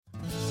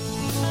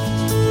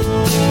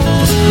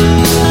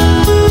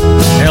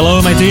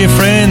dear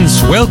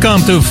friends.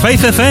 Welcome to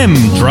Faith FM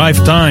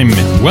Drive Time.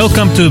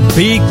 Welcome to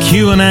Big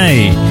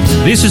Q&A.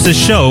 This is the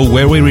show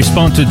where we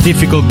respond to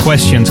difficult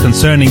questions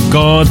concerning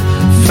God,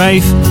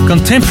 faith,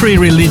 contemporary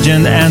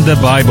religion, and the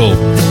Bible.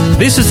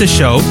 This is the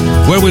show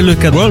where we look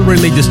at world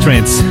religious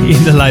trends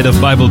in the light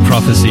of Bible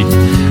prophecy.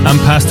 I'm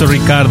Pastor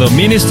Ricardo,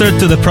 minister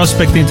to the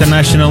Prospect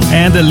International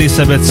and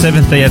Elizabeth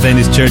Seventh-day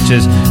Adventist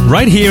churches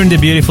right here in the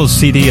beautiful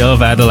city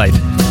of Adelaide.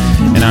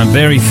 And I'm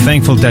very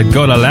thankful that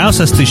God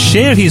allows us to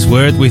share His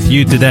Word with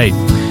you today.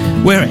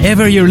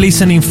 Wherever you're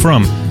listening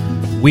from,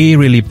 we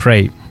really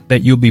pray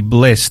that you'll be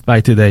blessed by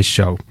today's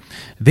show.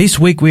 This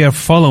week we are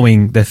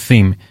following the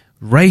theme,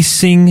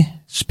 Raising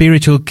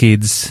Spiritual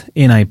Kids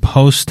in a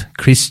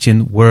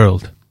Post-Christian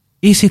World.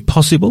 Is it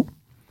possible?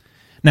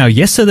 Now,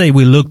 yesterday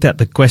we looked at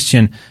the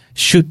question,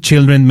 should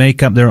children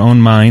make up their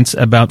own minds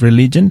about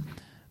religion?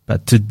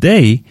 But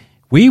today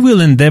we will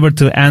endeavor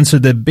to answer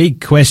the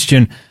big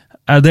question,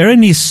 are there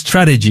any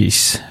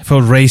strategies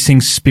for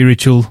raising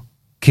spiritual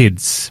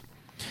kids?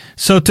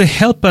 So to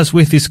help us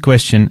with this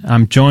question,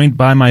 I'm joined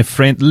by my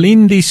friend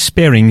Lindy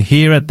Sperring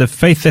here at the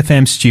Faith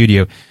FM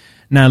studio.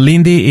 Now,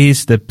 Lindy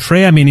is the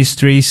Prayer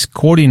Ministries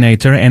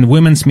Coordinator and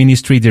Women's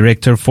Ministry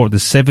Director for the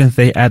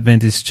Seventh-day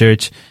Adventist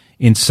Church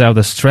in South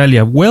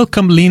Australia.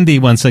 Welcome, Lindy,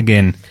 once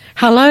again.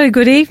 Hello,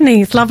 good evening.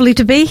 It's lovely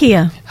to be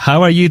here.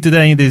 How are you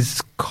today in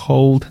this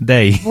cold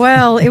day?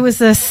 Well, it was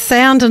a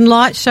sound and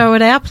light show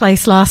at our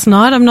place last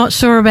night. I'm not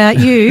sure about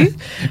you.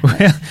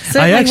 Well,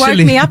 Certainly woke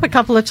me up a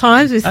couple of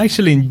times. I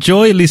actually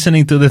enjoy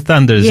listening to the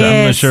thunders. Yes,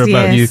 I'm not sure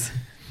about you. yes.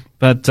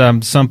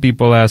 But some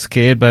people are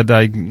scared, but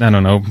I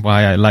don't know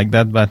why I like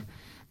that, but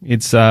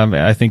it's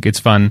I think it's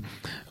fun.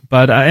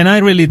 But and I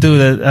really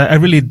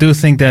do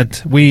think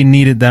that we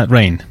needed that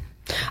rain.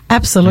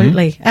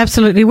 Absolutely,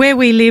 absolutely. Where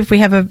we live, we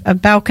have a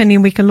balcony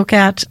and we can look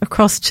out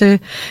across to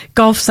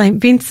Gulf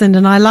St. Vincent,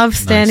 and I love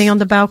standing on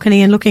the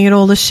balcony and looking at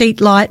all the sheet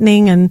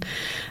lightning and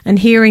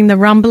hearing the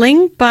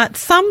rumbling, but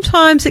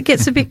sometimes it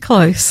gets a bit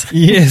close.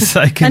 Yes,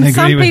 I can agree with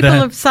that. And some people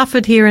have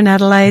suffered here in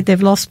Adelaide.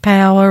 They've lost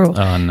power,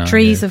 or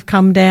trees have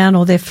come down,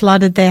 or they've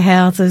flooded their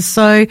houses.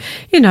 So,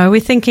 we're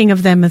thinking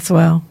of them as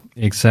well.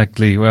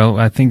 Exactly. Well,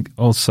 I think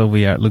also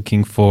we are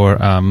looking for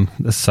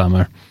the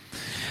summer.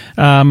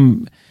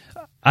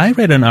 I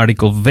read an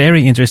article,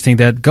 very interesting,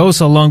 that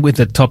goes along with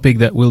the topic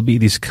that we'll be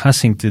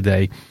discussing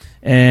today.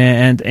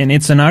 And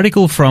it's an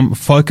article from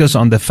Focus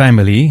on the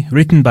Family,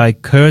 written by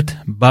Kurt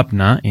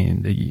Bubna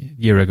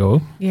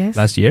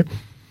last year.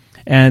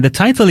 And the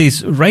title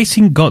is,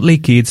 Raising Godly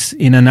Kids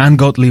in an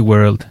Ungodly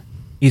World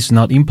is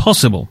Not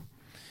Impossible.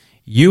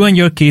 You and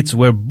your kids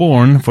were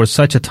born for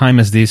such a time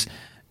as this,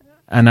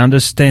 and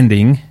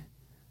understanding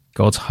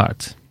God's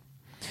heart.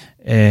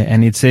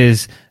 And it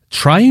says,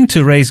 trying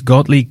to raise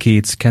godly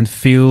kids can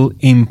feel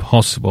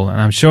impossible.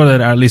 And I'm sure that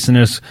our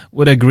listeners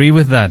would agree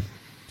with that.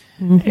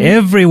 Mm-hmm.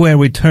 Everywhere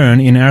we turn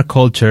in our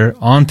culture,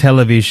 on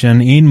television,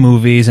 in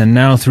movies, and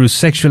now through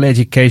sexual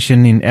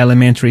education in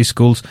elementary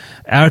schools,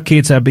 our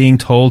kids are being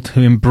told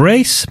to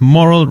embrace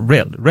moral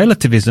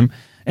relativism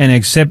and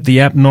accept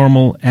the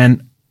abnormal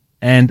and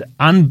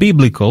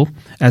unbiblical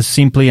as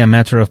simply a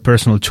matter of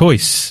personal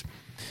choice.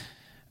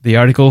 The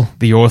article,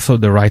 the author,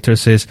 the writer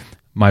says,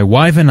 my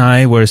wife and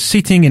I were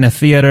sitting in a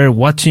theater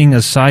watching a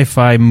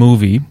sci-fi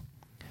movie.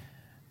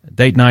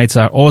 Date nights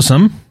are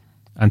awesome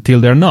until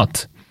they're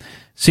not.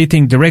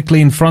 Sitting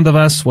directly in front of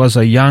us was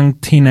a young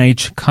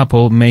teenage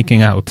couple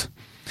making out.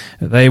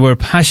 They were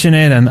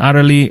passionate and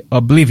utterly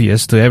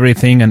oblivious to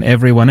everything and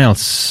everyone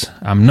else.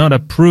 I'm not a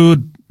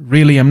prude,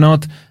 really I'm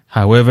not.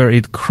 However,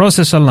 it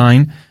crosses a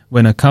line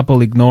when a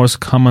couple ignores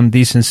common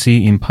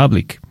decency in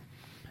public.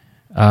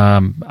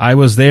 I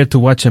was there to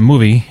watch a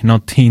movie,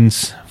 not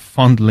teens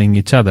fondling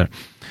each other.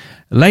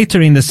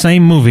 Later in the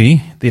same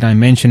movie, did I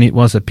mention it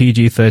was a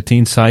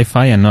PG-13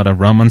 sci-fi and not a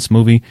romance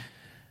movie?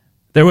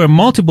 There were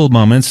multiple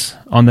moments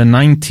on the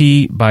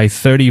 90 by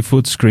 30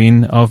 foot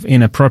screen of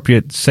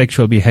inappropriate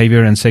sexual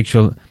behavior and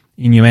sexual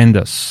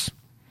innuendos.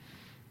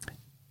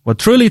 What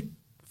truly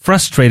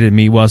frustrated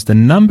me was the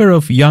number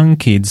of young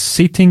kids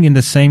sitting in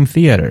the same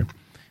theater.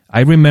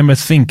 I remember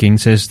thinking,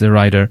 says the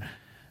writer,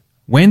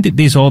 when did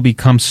this all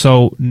become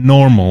so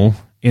normal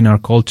in our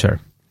culture?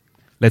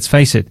 Let's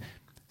face it,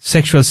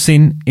 sexual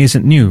sin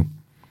isn't new.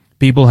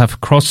 People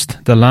have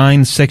crossed the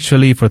line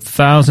sexually for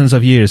thousands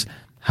of years.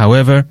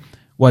 However,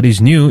 what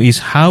is new is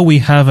how we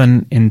have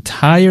an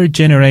entire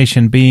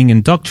generation being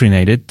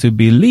indoctrinated to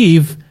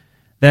believe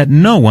that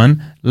no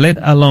one, let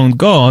alone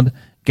God,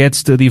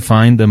 gets to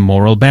define the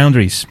moral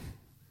boundaries.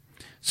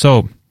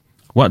 So,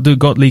 what do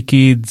godly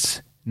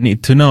kids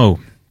need to know?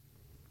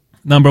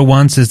 Number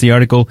one, says the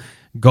article,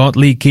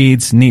 godly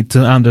kids need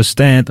to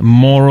understand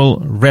moral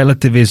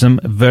relativism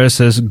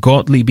versus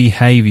godly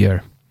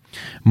behavior.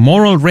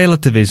 Moral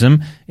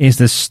relativism is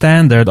the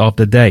standard of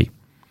the day.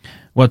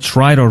 What's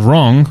right or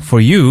wrong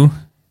for you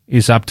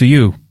is up to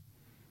you,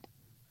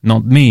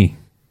 not me,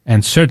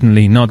 and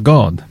certainly not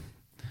God.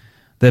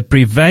 The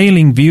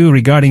prevailing view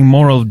regarding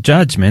moral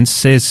judgments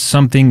says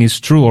something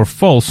is true or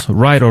false,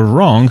 right or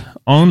wrong,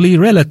 only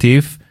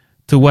relative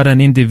to what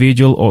an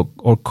individual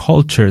or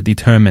culture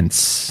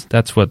determines.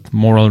 That's what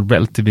moral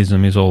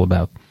relativism is all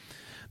about.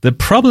 The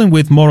problem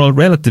with moral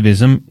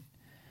relativism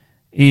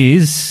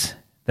is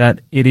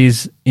that it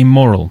is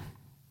immoral.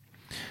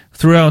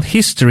 Throughout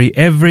history,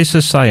 every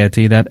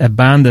society that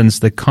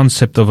abandons the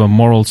concept of a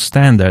moral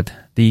standard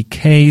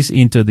decays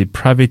into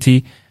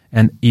depravity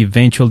and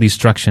eventual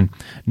destruction.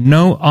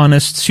 No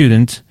honest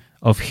student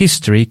of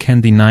history can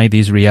deny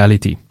this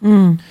reality.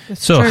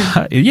 So,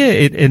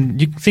 and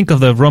you think of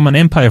the Roman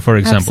Empire, for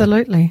example.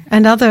 Absolutely.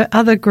 And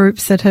other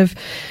groups that have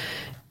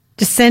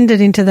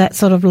descended into that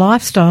sort of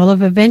lifestyle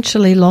have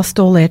eventually lost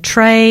all their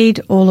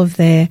trade, all of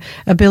their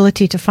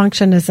ability to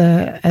function as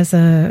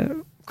a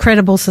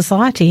credible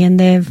society, and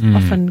they've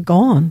often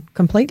gone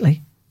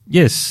completely.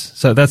 Yes,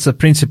 so that's a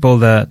principle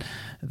that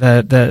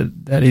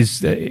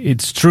is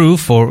it's true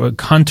for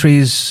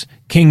countries,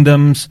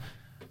 kingdoms,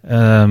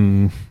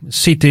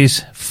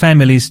 cities,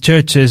 families,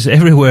 churches,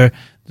 everywhere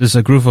there's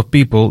a group of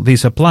people.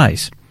 This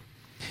applies.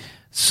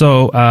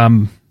 So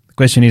the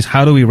question is,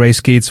 how do we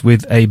raise kids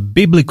with a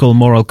biblical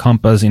moral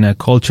compass in a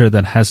culture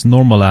that has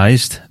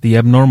normalized the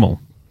abnormal?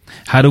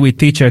 How do we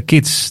teach our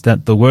kids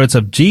that the words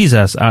of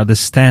Jesus are the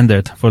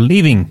standard for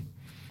living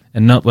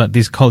and not what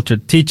this culture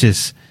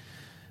teaches?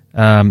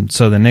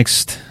 So the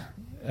next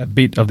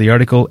bit of the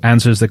article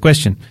answers the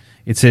question.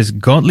 It says,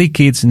 godly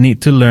kids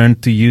need to learn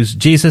to use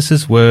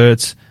Jesus'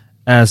 words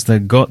as the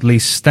godly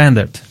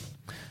standard.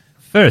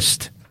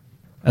 First,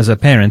 as a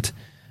parent,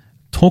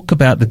 talk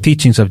about the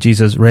teachings of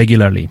Jesus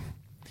regularly.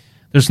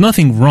 There's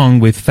nothing wrong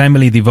with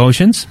family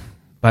devotions,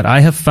 but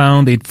I have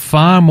found it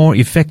far more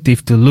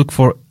effective to look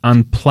for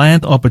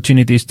unplanned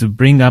opportunities to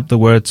bring up the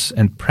words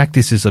and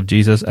practices of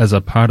Jesus as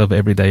a part of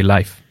everyday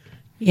life.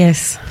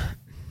 Yes,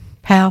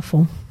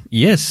 powerful.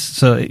 Yes,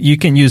 so you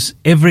can use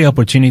every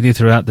opportunity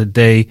throughout the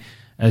day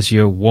as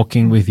you're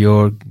walking with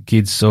your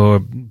kids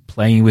or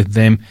playing with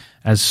them.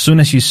 As soon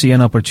as you see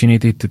an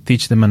opportunity to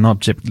teach them an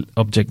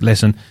object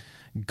lesson,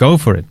 go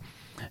for it.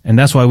 And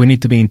that's why we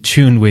need to be in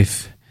tune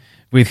with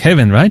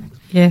heaven, right?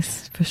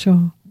 Yes, for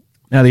sure.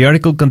 Now the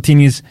article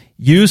continues,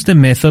 use the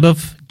method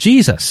of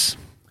Jesus,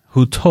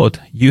 who taught,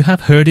 you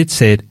have heard it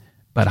said,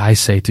 but I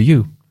say to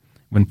you,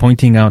 when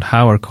pointing out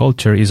how our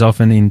culture is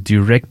often in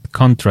direct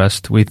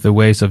contrast with the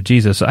ways of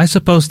Jesus. So I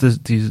suppose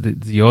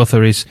the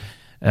author is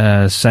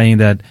saying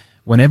that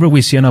whenever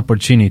we see an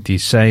opportunity,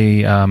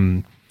 say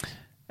an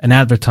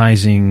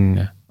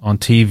advertising on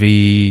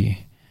TV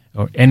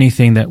or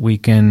anything that we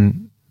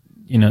can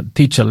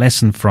teach a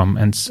lesson from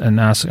and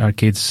ask our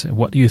kids,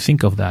 what do you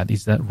think of that?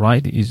 Is that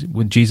right?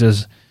 Would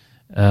Jesus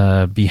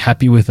be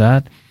happy with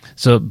that?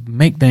 So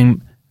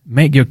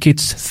make your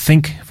kids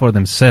think for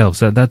themselves.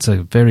 That's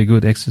a very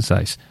good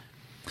exercise.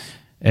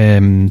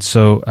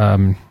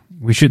 So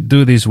we should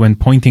do this when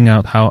pointing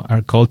out how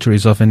our culture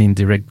is often in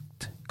direct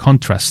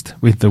contrast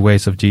with the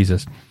ways of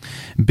Jesus.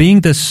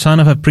 Being the son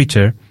of a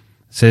preacher,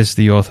 says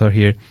the author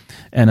here,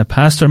 and a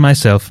pastor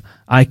myself,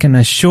 I can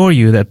assure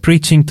you that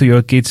preaching to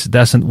your kids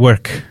doesn't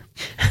work.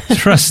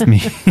 Trust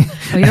me.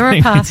 Well, you're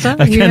a pastor.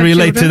 I can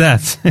relate to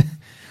that.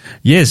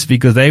 Yes,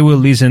 because they will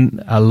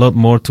listen a lot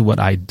more to what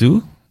I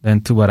do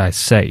than to what I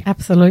say.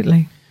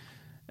 Absolutely.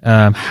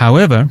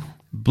 However,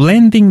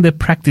 blending the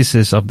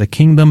practices of the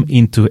kingdom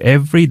into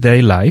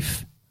everyday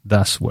life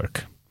does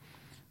work,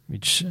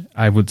 which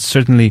I would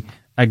certainly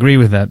agree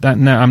with that.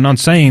 Now, I'm not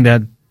saying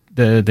that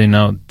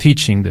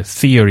teaching the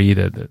theory,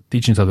 the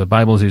teachings of the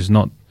Bibles is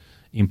not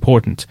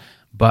important,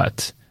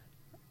 but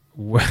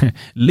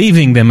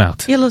leaving them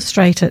out.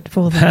 Illustrate it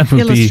for them. That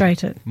would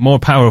Illustrate be it. more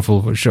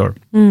powerful for sure.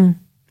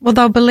 Well,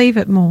 they'll believe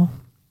it more.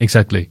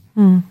 Exactly.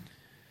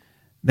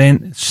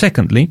 Then,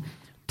 secondly,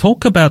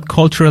 talk about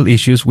cultural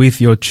issues with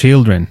your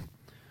children.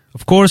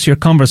 Of course, your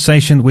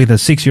conversation with a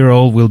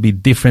 6-year-old will be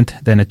different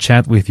than a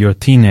chat with your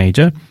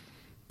teenager,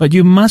 but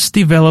you must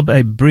develop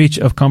a bridge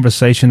of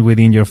conversation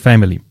within your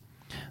family.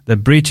 The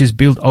bridge is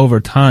built over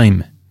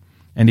time,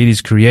 and it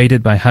is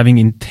created by having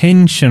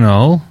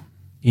intentional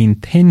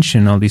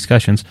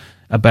discussions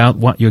about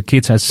what your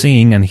kids are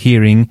seeing and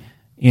hearing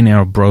in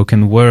our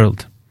broken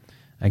world.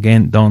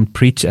 Again, don't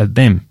preach at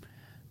them,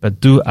 but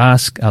do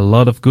ask a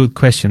lot of good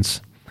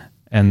questions.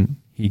 And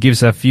he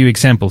gives a few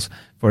examples.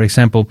 For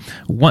example,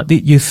 what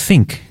did you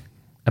think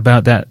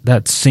about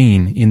that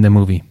scene in the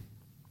movie?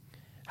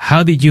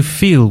 How did you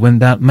feel when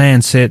that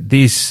man said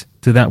this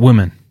to that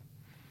woman?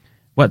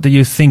 What do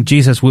you think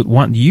Jesus would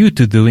want you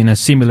to do in a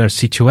similar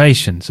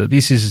situation? So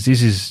this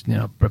is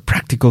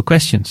practical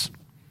questions.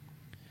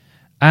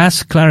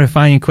 Ask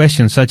clarifying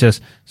questions such as,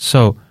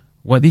 so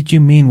what did you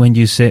mean when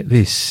you said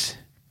this?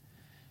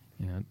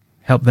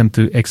 Help them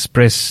to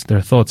express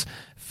their thoughts.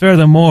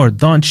 Furthermore,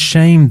 don't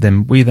shame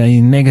them with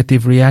a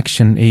negative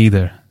reaction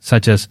either,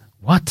 such as,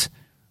 what?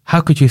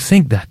 How could you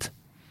think that?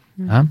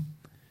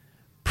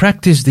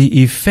 Practice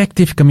the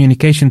effective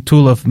communication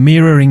tool of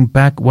mirroring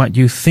back what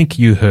you think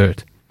you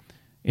heard.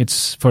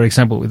 It's, for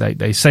example,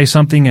 they say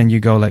something and you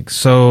go like,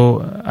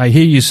 so I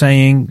hear you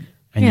saying,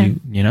 and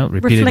you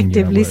repeat it in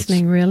your Reflective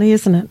listening, words. really,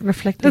 isn't it?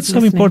 Reflective That's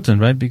listening. so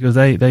important, right? Because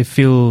they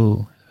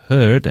feel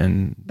heard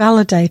and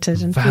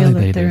validated and feel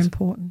that they're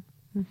important.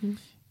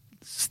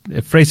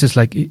 Phrases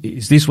like,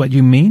 is this what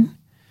you mean?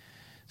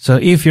 So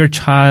if your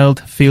child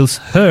feels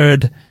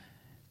heard,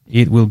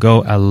 it will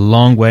go a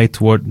long way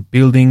toward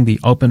building the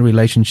open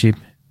relationship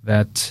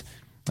that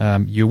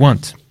you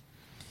want.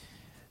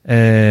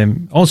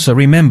 Also,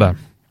 remember,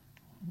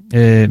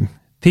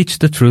 teach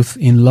the truth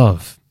in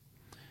love.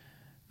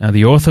 Now,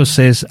 the author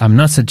says, I'm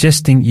not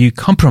suggesting you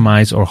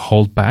compromise or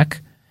hold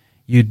back.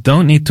 You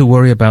don't need to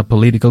worry about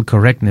political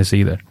correctness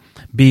either.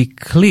 Be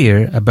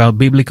clear about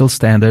biblical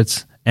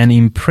standards and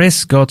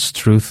impress God's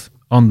truth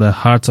on the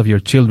hearts of your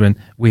children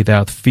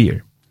without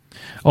fear.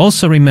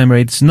 Also remember,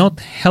 it's not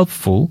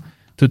helpful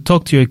to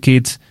talk to your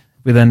kids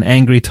with an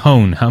angry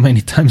tone. How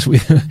many times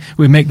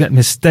we make that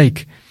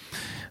mistake?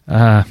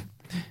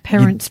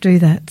 Parents do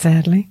that,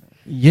 sadly.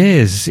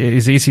 Yes,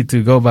 it's easy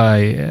to go by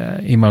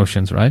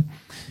emotions, right?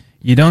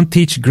 You don't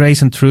teach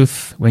grace and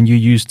truth when you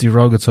use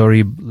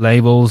derogatory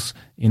labels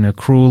in a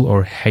cruel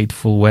or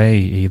hateful way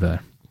either.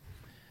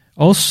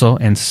 Also,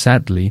 and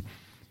sadly,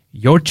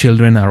 your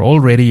children are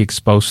already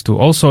exposed to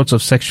all sorts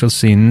of sexual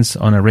sins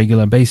on a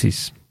regular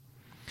basis.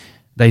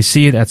 They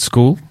see it at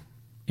school,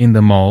 in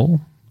the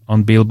mall,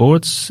 on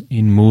billboards,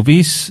 in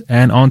movies,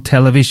 and on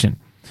television.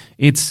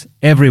 It's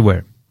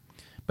everywhere.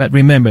 But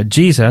remember,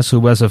 Jesus, who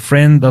was a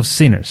friend of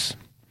sinners,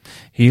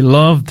 he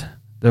loved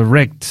the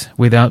wrecked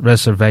without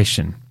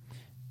reservation.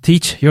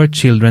 Teach your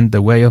children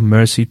the way of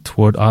mercy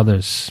toward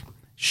others.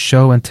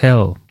 Show and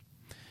tell,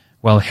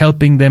 while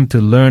helping them to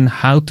learn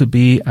how to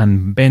be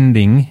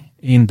unbending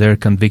in their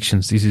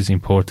convictions. This is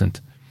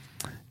important,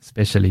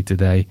 especially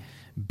today.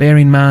 Bear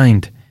in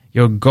mind,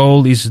 your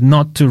goal is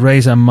not to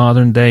raise a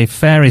modern-day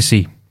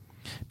Pharisee.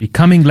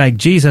 Becoming like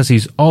Jesus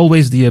is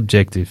always the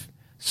objective.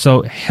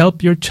 So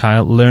help your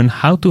child learn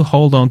how to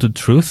hold on to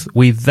truth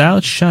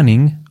without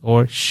shunning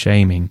or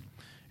shaming.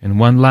 And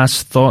one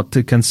last thought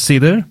to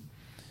consider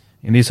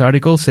in this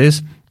article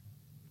says,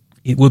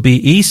 it would be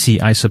easy,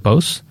 I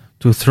suppose,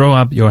 to throw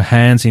up your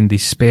hands in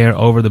despair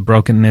over the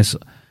brokenness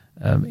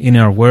in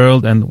our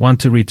world and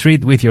want to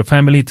retreat with your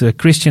family to a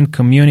Christian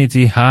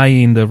community high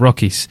in the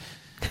Rockies.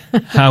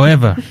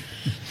 However,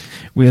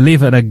 we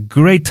live at a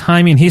great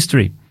time in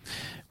history.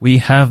 We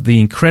have the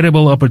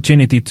incredible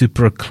opportunity to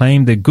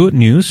proclaim the good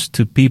news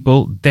to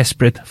people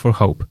desperate for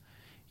hope.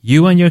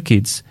 You and your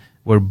kids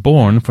were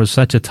born for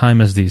such a time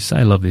as this.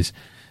 I love this.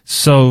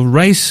 So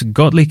raise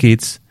godly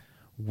kids,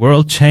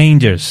 world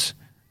changers,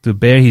 to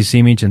bear his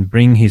image and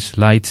bring his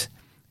light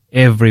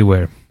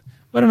everywhere.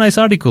 What a nice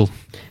article.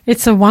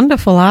 It's a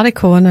wonderful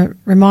article, and it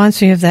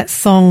reminds me of that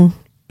song,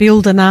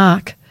 Build an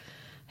Ark.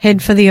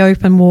 Head for the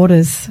open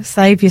waters.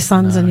 Save your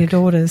sons and your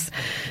daughters.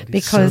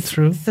 Because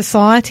so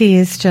society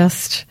is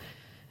just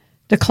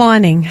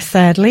declining,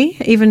 sadly,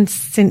 even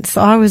since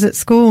I was at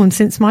school and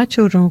since my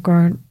children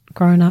were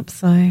grown up.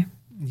 So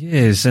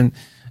yes, and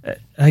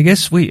I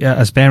guess we,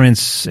 as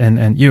parents,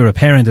 and you're a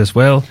parent as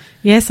well.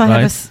 Yes, I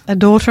have a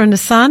daughter and a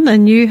son,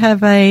 and you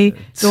have a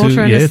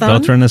daughter and a son.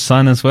 Daughter and a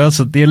son as well.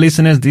 So, dear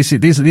listeners,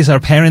 these are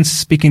parents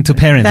speaking to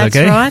parents, That's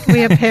okay? That's right,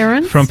 we are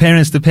parents. From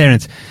parents to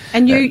parents.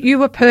 And you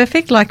were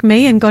perfect like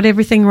me and got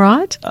everything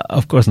right?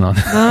 Of course not.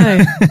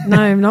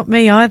 No, not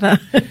me either.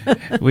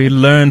 We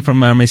learn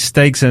from our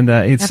mistakes, and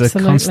it's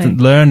Absolutely. a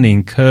constant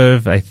learning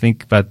curve, I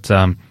think, but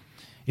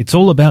it's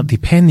all about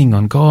depending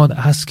on God,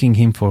 asking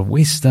Him for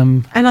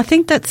wisdom. And I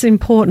think that's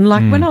important.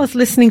 Like when I was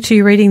listening to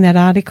you reading that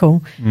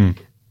article,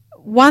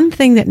 one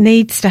thing that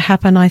needs to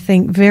happen, I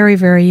think, very,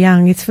 very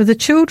young, is for the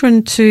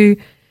children to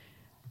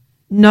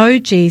know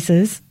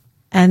Jesus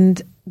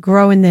and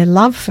grow in their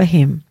love for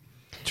Him.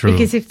 True.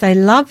 Because if they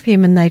love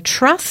Him and they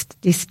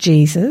trust this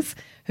Jesus,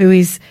 who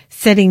is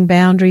setting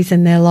boundaries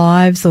in their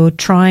lives or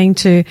trying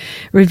to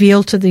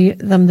reveal to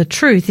them the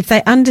truth, if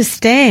they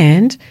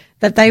understand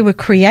that they were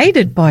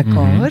created by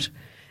God,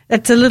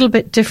 it's a little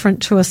bit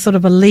different to a sort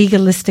of a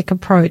legalistic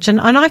approach.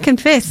 And I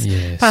confess,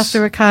 yes.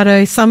 Pastor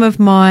Ricardo,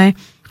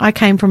 I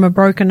came from a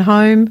broken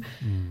home,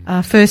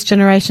 first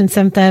generation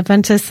Seventh-day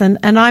Adventist, and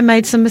I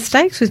made some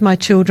mistakes with my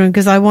children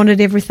because I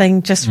wanted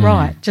everything just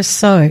right, just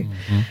so.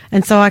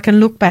 And so I can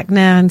look back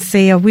now and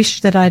see I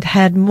wish that I'd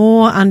had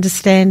more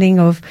understanding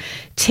of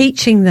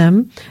teaching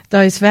them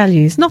those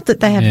values. Not that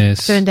they have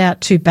turned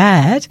out too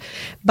bad,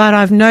 but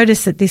I've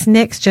noticed that this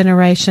next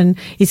generation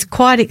is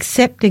quite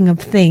accepting of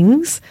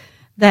things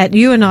that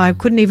you and I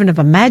couldn't even have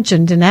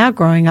imagined in our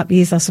growing up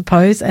years, I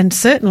suppose, and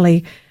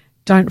certainly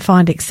don't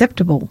find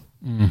acceptable.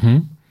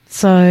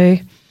 So,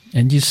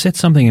 and you said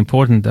something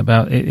important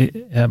about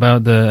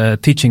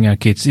teaching our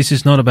kids. This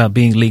is not about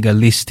being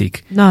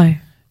legalistic. No,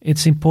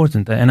 it's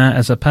important. And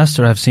as a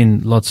pastor, I've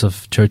seen lots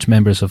of church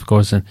members, of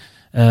course,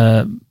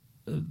 and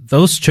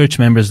those church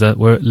members that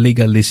were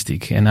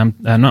legalistic. And I'm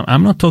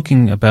not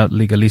talking about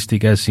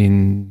legalistic as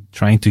in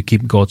trying to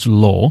keep God's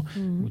law,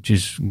 which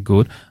is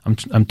good.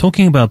 I'm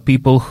talking about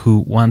people who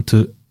want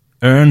to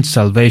earn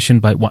salvation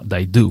by what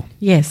they do.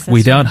 Yes.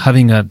 Without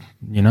having a,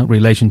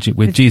 relationship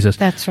with Jesus.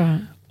 That's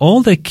right.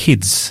 All the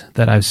kids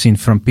that I've seen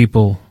from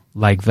people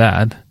like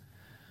that,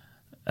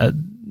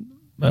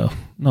 well,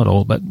 not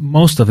all, but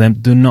most of them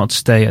do not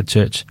stay at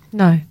church.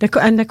 No,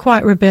 they're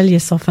quite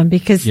rebellious often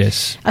because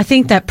Yes. I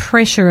think that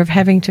pressure of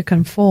having to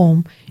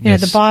conform. You know,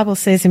 Yes. the Bible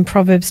says in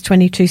Proverbs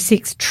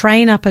 22:6,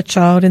 train up a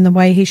child in the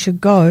way he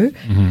should go,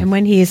 and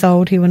when he is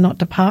old, he will not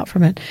depart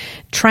from it.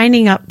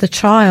 Training up the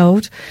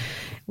child,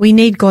 we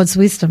need God's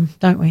wisdom,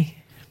 don't we?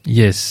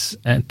 Yes,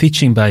 and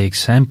teaching by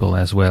example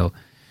as well.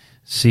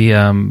 See,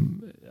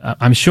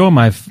 I'm sure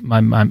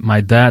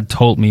my dad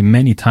told me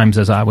many times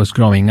as I was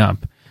growing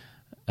up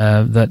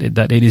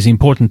that it is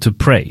important to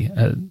pray.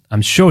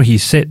 I'm sure he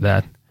said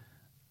that.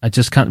 I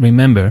just can't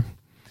remember.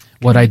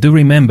 What I do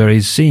remember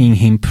is seeing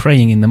him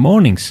praying in the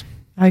mornings.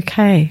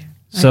 Okay.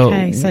 So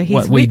his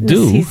what we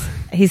do,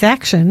 his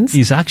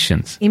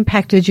actions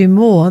impacted you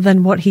more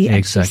than what he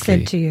actually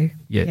said to you.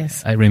 Yeah,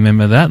 Yes. I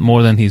remember that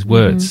more than his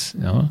words.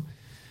 You know?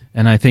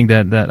 And I think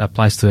that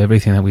applies to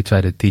everything that we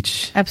try to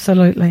teach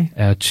Absolutely.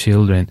 our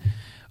children.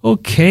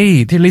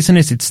 Okay, dear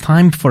listeners, it's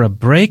time for a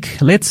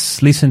break.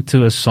 Let's listen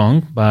to a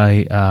song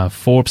by the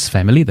Forbes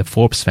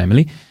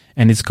family,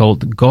 and it's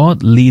called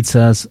God Leads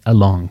Us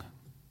Along.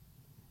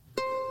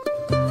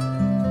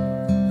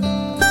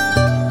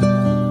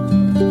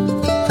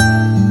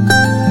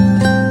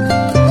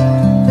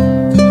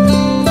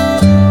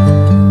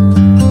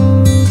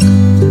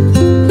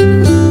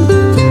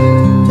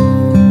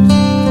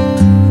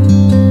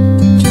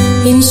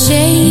 In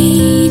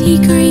shady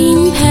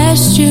green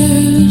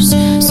pastures,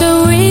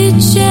 so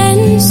rich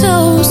and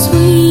so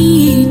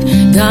sweet,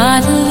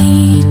 God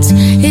leads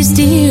His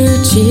dear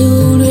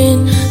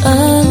children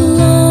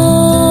along.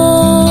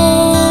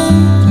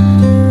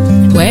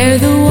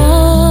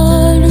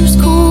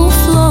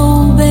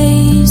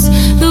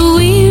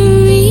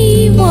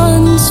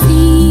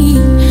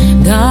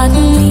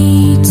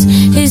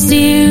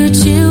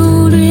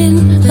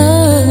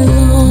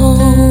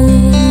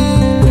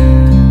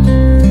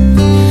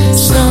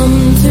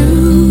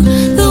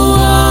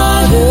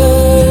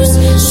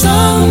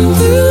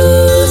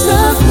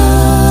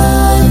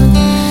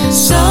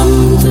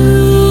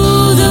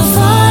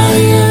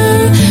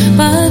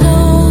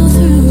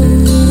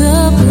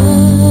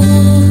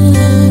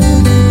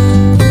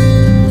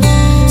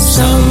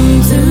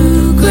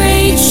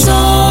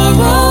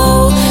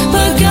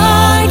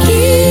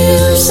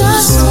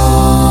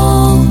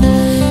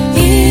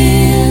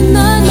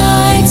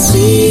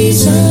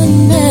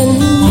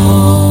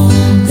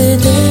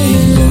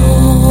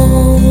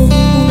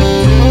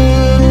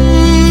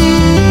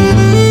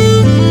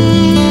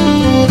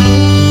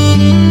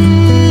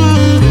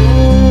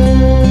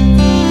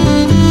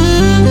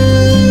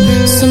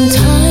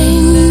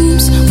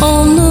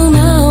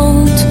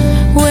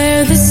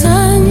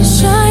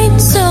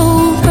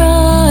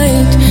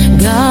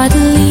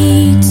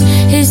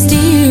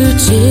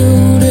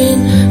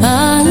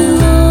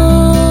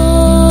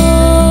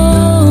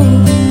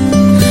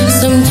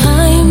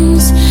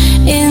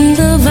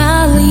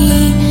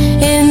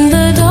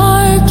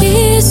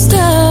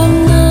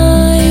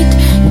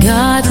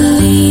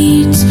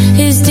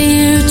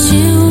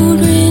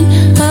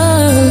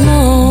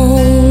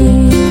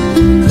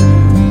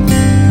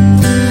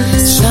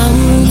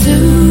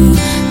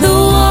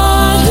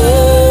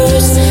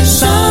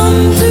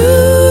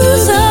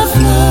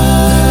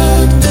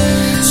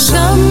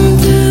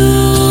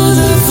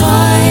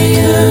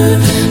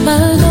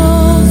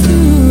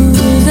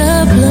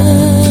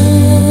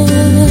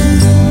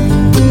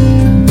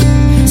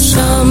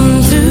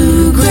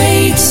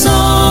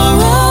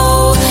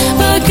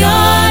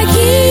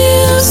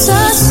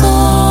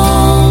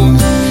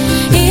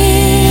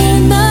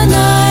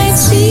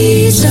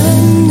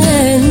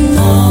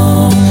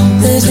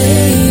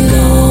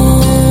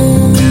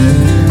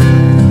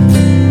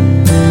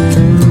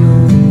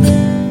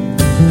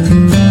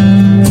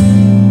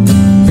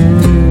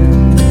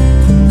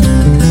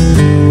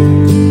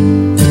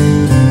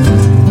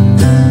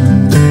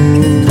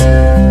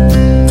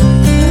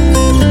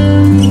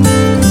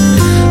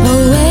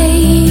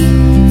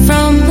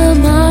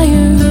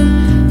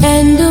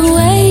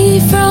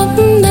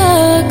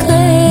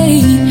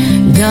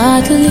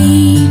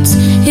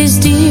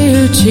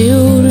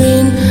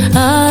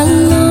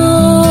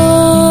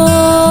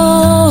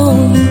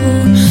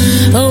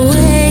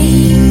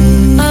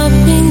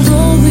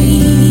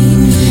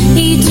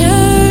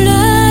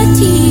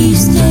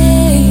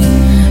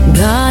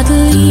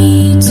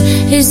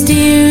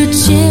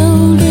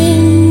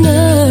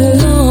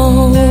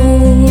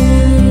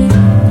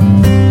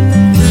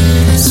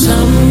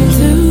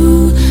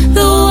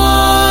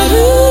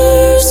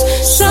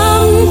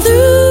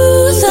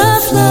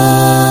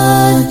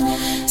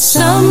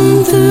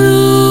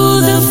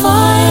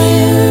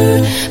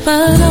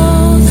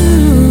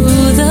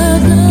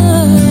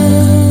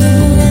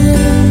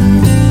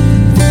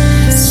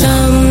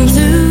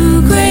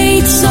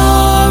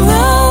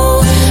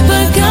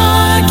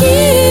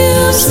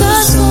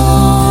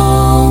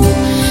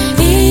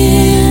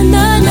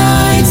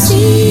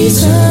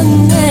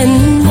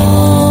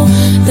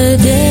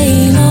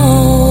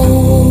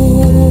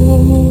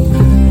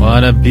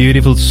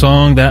 Beautiful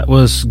song. That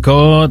was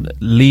God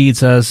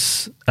Leads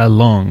Us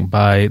Along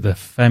by the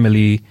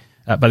family,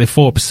 by the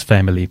Forbes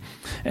family.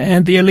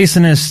 And dear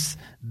listeners,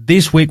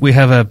 this week we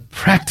have a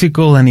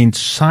practical and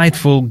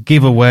insightful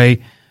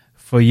giveaway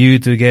for you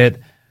to get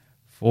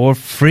for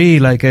free.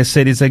 Like I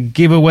said, it's a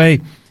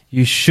giveaway.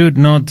 You should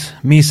not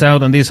miss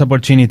out on this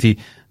opportunity.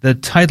 The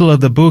title of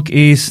the book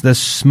is The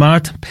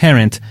Smart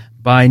Parent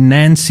by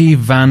Nancy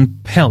Van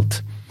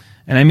Pelt.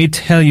 And let me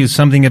tell you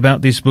something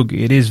about this book.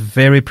 It is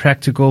very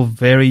practical,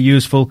 very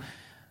useful.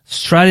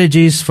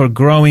 Strategies for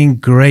growing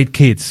great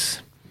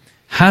kids.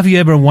 Have you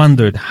ever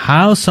wondered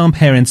how some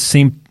parents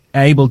seem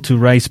able to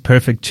raise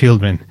perfect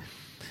children?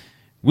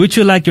 Would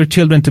you like your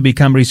children to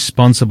become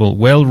responsible,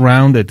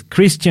 well-rounded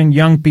Christian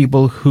young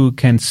people who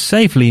can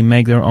safely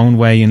make their own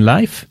way in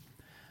life?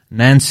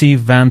 Nancy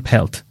Van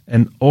Pelt,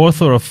 an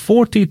author of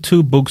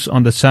 42 books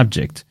on the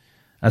subject,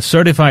 a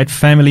certified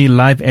family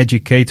life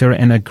educator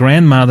and a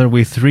grandmother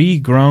with 3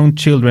 grown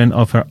children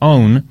of her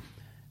own,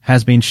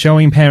 has been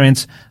showing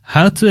parents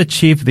how to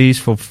achieve this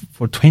for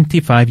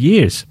 25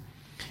 years.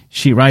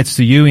 She writes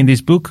to you in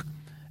this book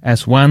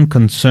as one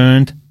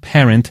concerned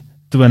parent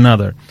to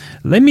another.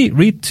 Let me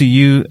read to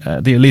you,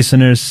 dear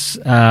listeners,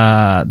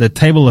 the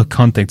table of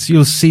contents.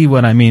 You'll see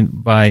what I mean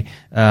by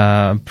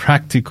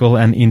practical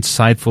and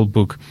insightful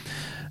book.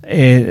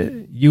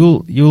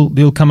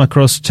 You'll come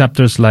across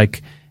chapters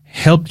like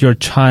help your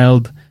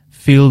child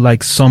feel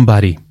like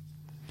somebody.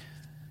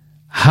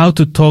 How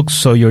to talk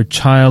so your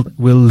child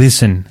will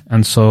listen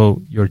and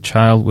so your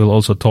child will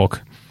also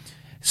talk.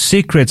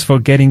 Secrets for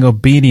getting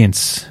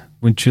obedience.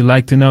 Would you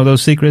like to know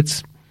those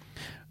secrets?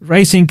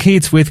 Raising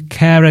kids with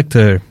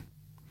character.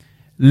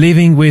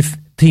 Living with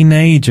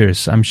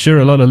teenagers. I'm sure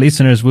a lot of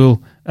listeners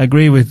will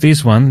agree with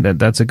this one.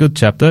 That's a good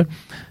chapter.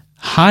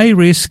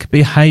 High-risk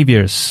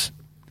behaviors.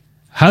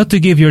 How to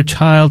give your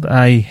child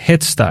a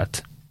head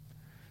start.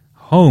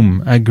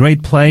 Home, a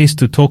great place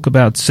to talk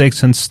about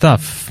sex and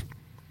stuff.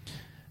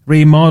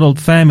 Remodeled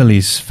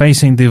families,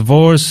 facing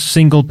divorce,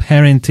 single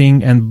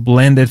parenting, and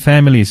blended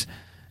families.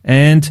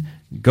 And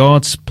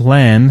God's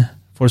plan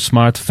for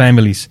smart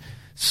families.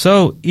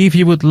 So, if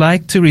you would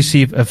like to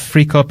receive a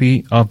free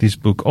copy of this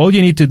book, all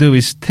you need to do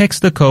is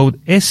text the code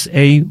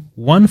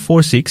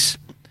SA146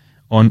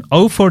 on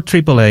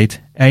 04888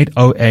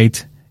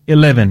 808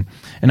 11.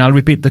 And I'll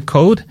repeat the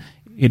code.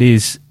 It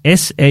is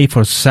SA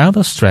for South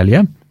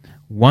Australia,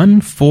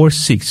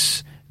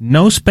 146.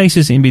 No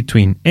spaces in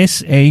between.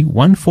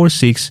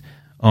 SA146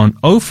 on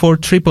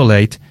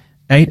 04888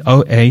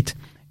 808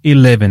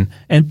 11.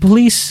 And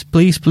please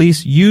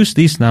use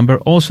this number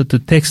also to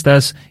text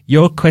us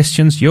your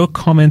questions, your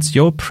comments,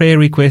 your prayer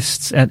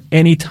requests at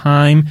any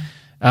time.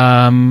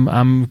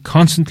 I'm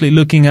constantly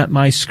looking at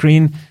my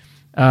screen,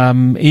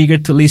 eager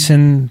to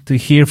listen, to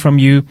hear from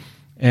you,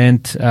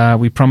 and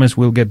we promise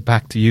we'll get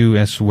back to you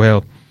as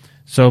well.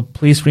 So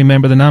please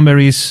remember the number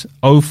is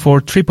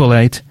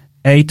 04888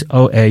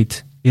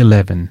 808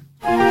 11.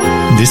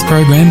 This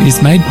program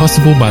is made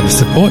possible by the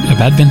support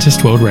of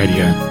Adventist World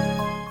Radio.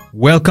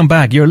 Welcome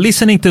back. You're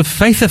listening to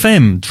Faith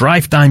FM,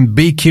 Drive Time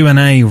Big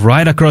Q&A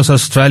right across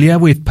Australia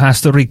with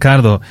Pastor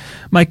Ricardo.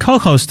 My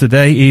co-host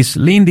today is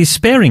Lindy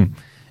Sperring,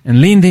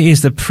 and Lindy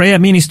is the Prayer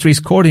Ministries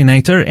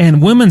Coordinator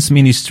and Women's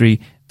Ministry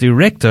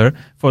Director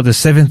for the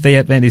Seventh-day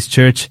Adventist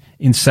Church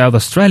in South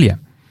Australia.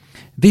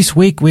 This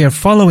week we are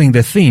following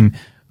the theme,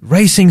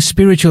 Raising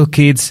Spiritual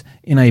Kids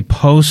in a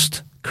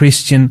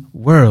Post-Christian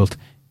World.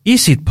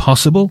 Is it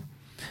possible?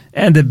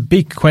 And the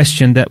big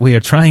question that we are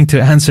trying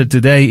to answer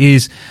today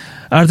is,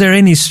 are there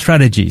any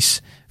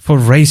strategies for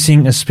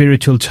raising a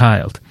spiritual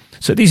child?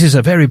 So this is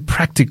a very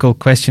practical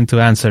question to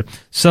answer.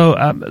 So,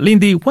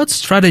 Lindy, what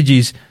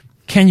strategies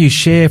can you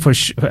share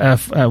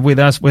with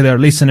us, with our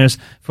listeners,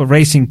 for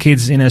raising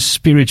kids in a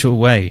spiritual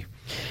way?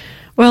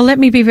 Well, let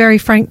me be very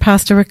frank,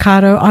 Pastor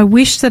Ricardo. I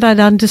wish that I'd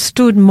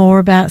understood more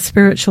about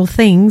spiritual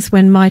things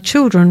when my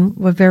children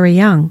were very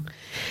young.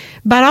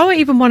 But I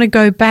even want to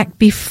go back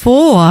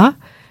before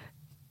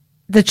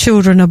the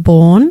children are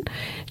born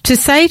to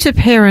say to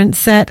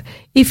parents that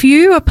if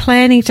you are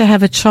planning to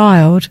have a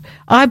child,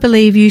 I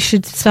believe you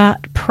should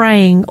start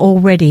praying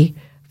already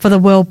for the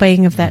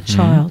well-being of that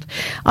child.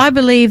 I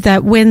believe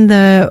that when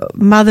the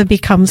mother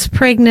becomes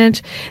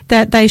pregnant,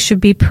 that they should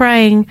be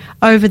praying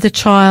over the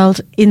child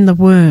in the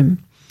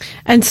womb.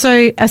 And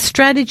so a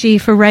strategy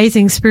for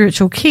raising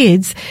spiritual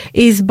kids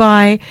is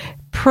by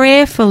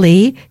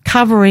prayerfully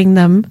covering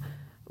them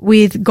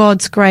with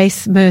God's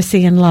grace,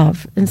 mercy, and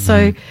love. And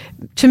so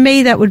to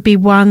me, that would be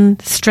one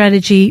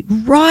strategy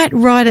right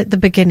at the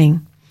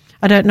beginning.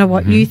 I don't know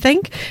what you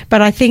think,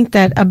 but I think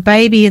that a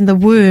baby in the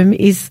womb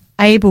is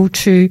able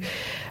to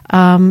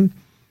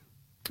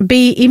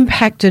be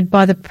impacted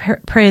by the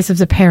prayers of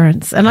the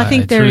parents. And I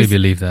think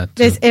believe that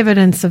there's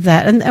evidence of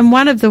that. And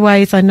one of the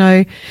ways I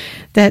know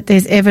that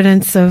there's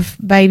evidence of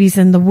babies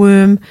in the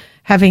womb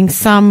having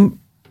some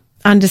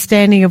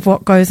understanding of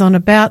what goes on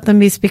about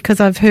them is because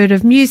I've heard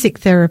of music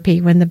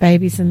therapy when the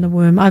baby's in the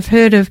womb. I've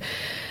heard of,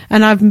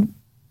 and I've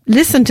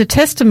listen to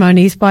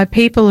testimonies by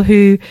people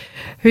who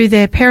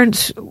their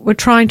parents were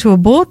trying to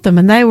abort them,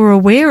 and they were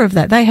aware of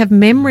that. They have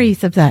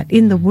memories of that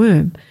in the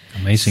womb.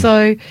 Amazing.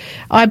 So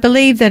I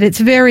believe that it's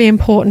very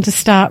important to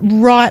start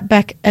right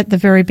back at the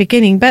very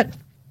beginning. But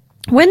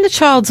when the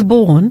child's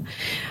born,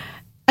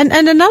 and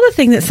another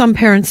thing that some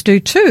parents do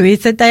too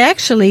is that they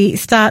actually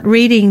start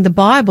reading the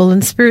Bible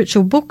and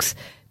spiritual books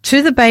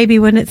to the baby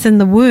when it's in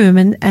the womb,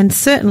 and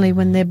certainly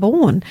when they're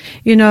born.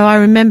 You know, I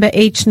remember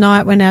each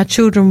night when our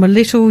children were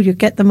little, you'd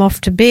get them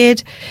off to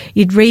bed,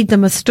 you'd read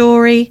them a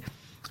story,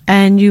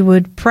 and you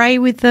would pray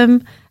with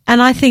them. And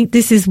I think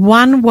this is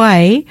one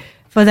way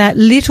for that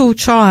little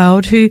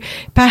child who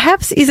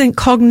perhaps isn't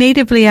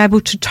cognitively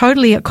able to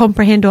totally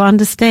comprehend or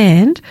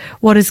understand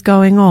what is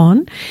going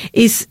on,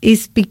 is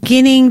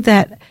beginning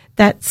that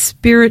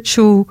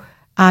spiritual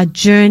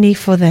journey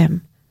for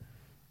them.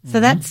 So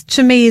that's,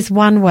 to me, is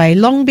one way,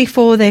 long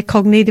before they're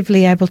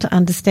cognitively able to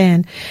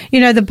understand.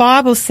 You know, the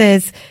Bible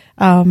says,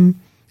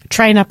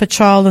 train up a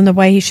child in the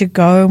way he should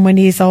go, and when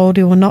he is old,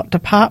 he will not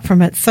depart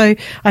from it. So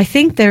I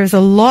think there is a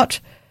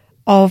lot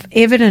of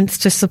evidence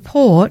to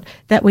support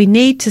that we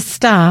need to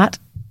start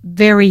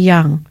very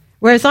young.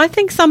 Whereas I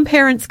think some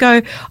parents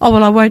go, oh,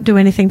 well, I won't do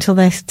anything till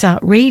they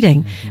start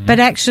reading.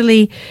 But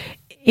actually,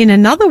 in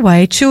another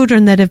way,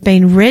 children that have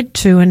been read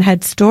to and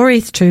had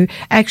stories to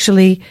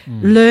actually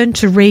learn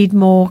to read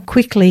more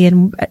quickly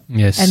and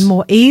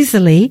more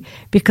easily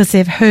because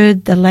they've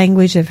heard the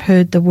language, they've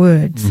heard the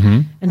words.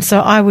 And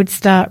so I would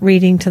start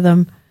reading to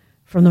them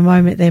from the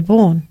moment they're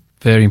born.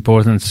 Very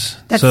important.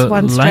 That's so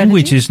one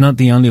language strategy. is not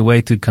the only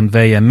way to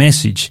convey a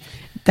message.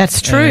 That's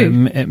true.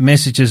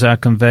 Messages are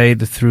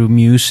conveyed through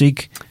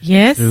music,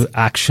 Yes. through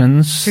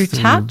actions, Through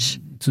touch.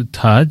 To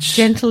touch.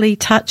 Gently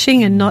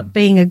touching and not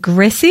being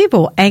aggressive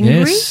or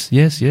angry.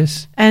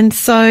 Yes. And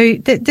so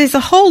there's a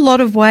whole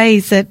lot of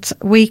ways that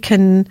we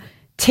can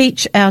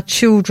teach our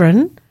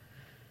children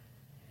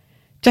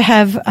to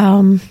have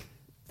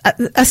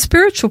a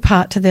spiritual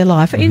part to their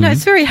life. You know,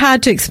 it's very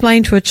hard to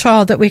explain to a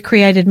child that we're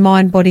created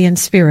mind, body and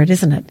spirit,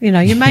 isn't it? You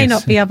know, you may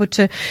not be able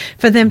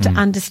for them to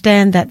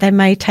understand that. They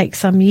may take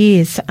some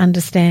years to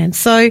understand.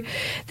 So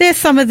there's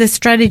some of the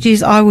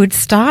strategies I would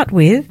start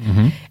with.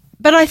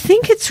 But I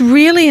think it's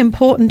really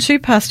important too,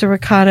 Pastor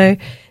Ricardo,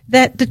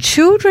 that the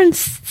children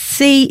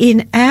see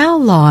in our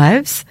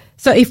lives.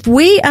 So if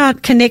we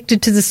aren't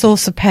connected to the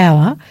source of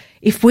power,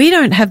 if we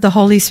don't have the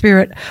Holy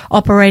Spirit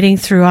operating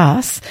through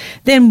us,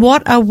 then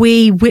what are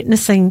we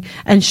witnessing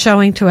and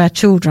showing to our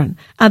children?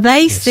 Are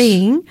they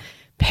seeing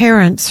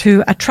parents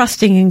who are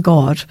trusting in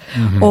God,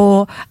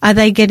 or are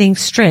they getting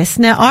stressed?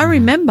 Now, I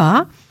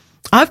remember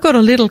I've got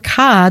a little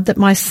card that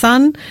my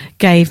son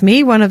gave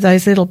me, one of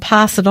those little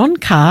pass it on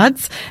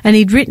cards, and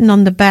he'd written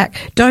on the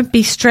back, "Don't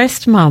be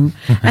stressed, Mum."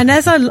 And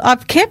as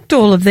I've kept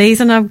all of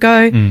these, and I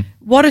go,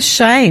 what a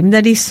shame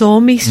that he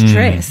saw me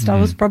stressed. I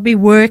was probably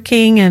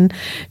working and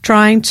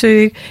trying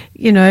to,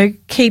 you know,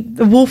 keep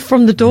the wolf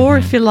from the door,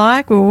 if you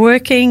like. We were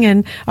working,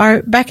 and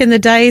back in the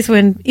days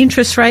when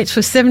interest rates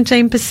were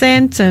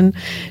 17% and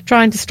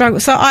trying to struggle.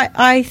 So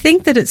I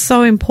think that it's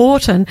so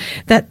important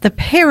that the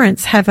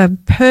parents have a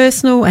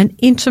personal and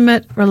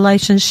intimate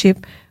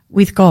relationship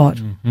with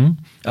God.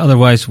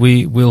 Otherwise,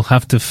 we will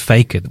have to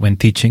fake it when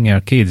teaching our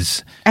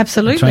kids.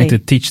 Absolutely. Trying to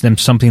teach them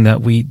something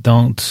that we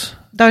don't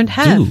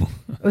have,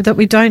 or that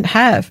we don't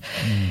have.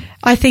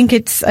 I think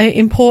it's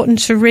important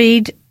to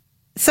read.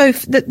 So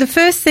the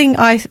first thing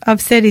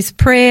I've said is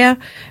prayer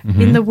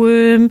in the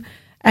womb,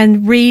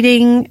 and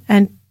reading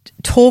and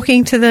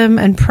talking to them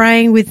and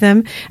praying with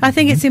them. I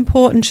think it's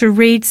important to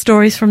read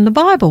stories from the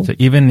Bible. So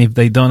even if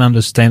they don't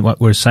understand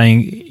what we're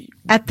saying,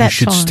 at that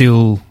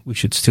time, we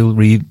should still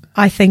read.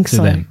 I think to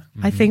so. them.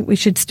 I think we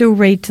should still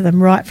read to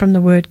them right from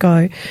the word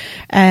go,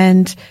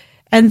 and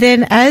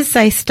then as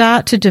they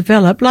start to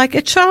develop, like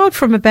a child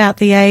from about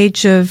the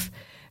age of,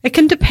 it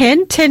can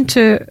depend,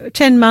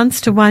 10 months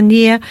to 1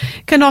 year,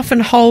 can often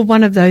hold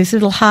one of those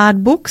little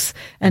hard books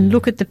and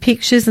look at the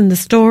pictures and the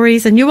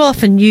stories, and you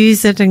often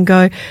use it and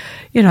go,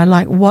 you know,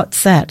 like,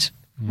 what's that?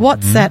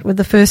 What's that? Were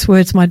the first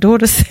words my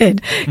daughter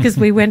said, because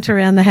we went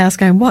around the house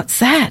going, what's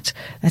that?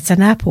 That's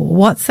an apple.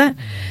 What's that?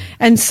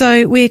 And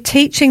so we're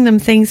teaching them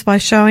things by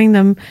showing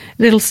them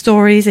little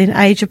stories in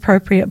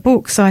age-appropriate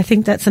books. So I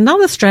think that's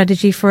another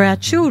strategy for our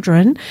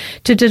children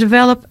to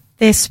develop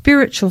their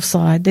spiritual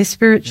side, their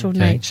spiritual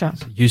nature.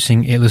 So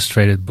using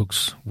illustrated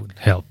books would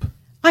help.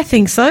 I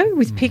think so,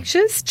 with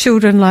pictures.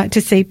 Children like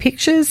to see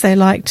pictures. They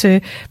like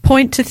to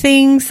point to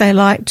things. They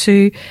like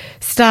to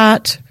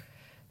start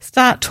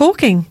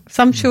talking.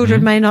 Some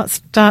children may not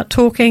start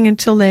talking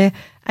until they're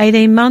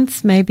 18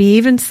 months, maybe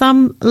even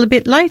some a little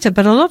bit later,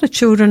 but a lot of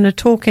children are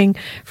talking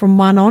from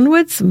 1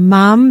 onwards,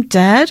 mum,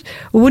 dad.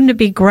 Wouldn't it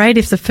be great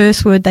if the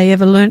first word they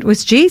ever learnt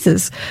was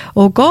Jesus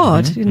or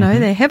God, you know,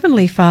 their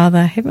Heavenly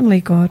Father,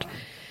 Heavenly God.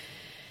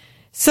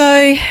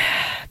 So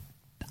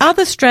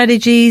other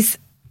strategies,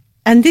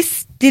 and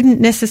this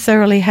didn't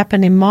necessarily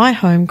happen in my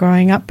home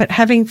growing up, but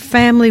having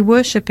family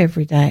worship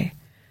every day.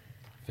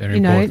 Very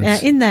important. Now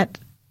in that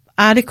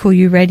article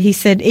you read, he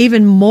said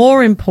even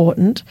more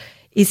important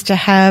is to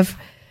have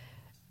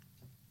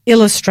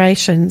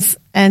illustrations.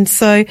 And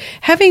so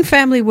having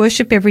family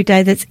worship every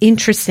day that's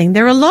interesting.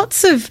 There are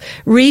lots of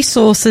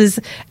resources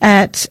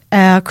at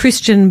our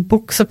Christian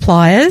book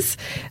suppliers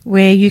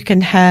where you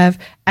can have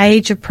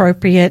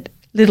age-appropriate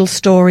little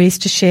stories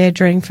to share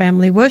during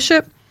family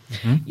worship.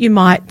 You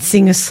might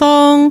sing a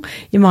song,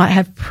 you might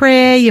have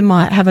prayer, you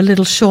might have a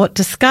little short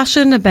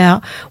discussion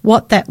about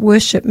what that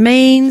worship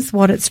means,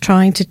 what it's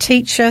trying to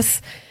teach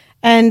us,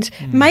 and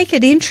make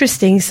it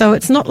interesting so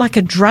it's not like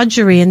a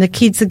drudgery and the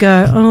kids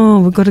go, oh,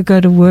 we've got to go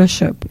to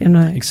worship, you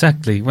know.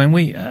 Exactly. When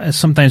we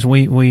sometimes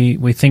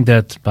we think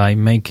that by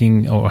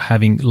making or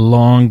having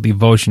long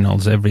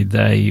devotionals every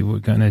day, we're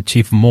going to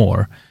achieve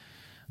more.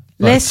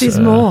 But, less is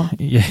more.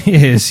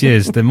 Yes.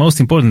 The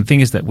most important thing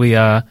is that we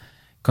are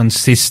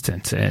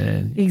consistent.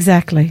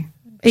 Exactly.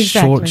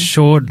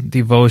 Short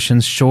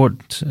devotions,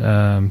 short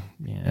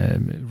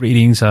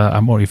readings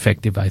are more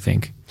effective, I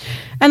think.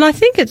 And I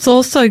think it's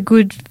also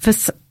good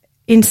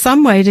in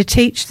some way to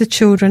teach the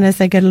children as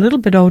they get a little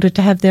bit older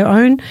to have their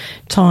own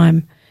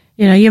time.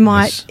 You know, you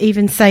might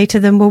even say to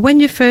them, well, when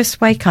you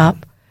first wake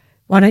up,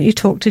 why don't you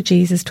talk to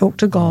Jesus, talk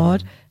to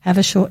God, have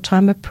a short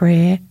time of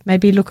prayer,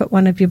 maybe look at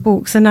one of your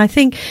books. And I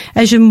think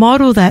as you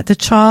model that, the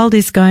child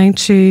is going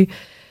to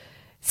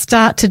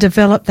start to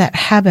develop that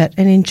habit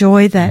and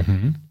enjoy that,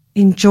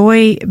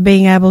 enjoy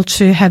being able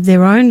to have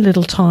their own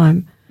little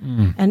time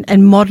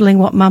and modelling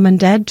what mum and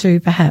dad do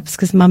perhaps,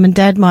 because mum and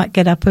dad might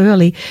get up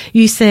early.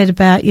 You said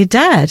about your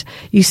dad,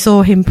 you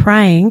saw him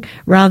praying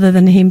rather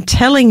than him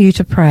telling you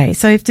to pray.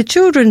 So if the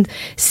children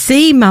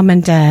see mum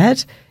and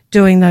dad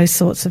doing those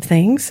sorts of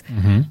things,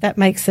 that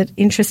makes it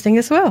interesting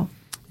as well.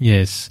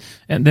 Yes.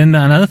 And then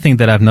another thing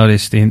that I've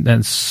noticed in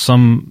that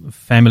some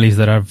families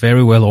that are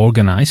very well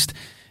organized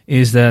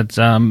is that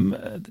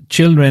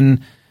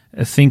children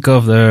think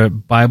of the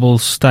Bible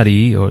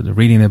study or the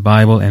reading the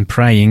Bible and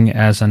praying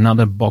as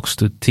another box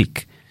to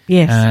tick.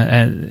 Yes.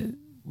 And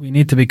we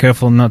need to be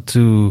careful not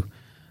to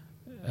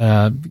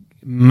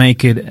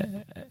make it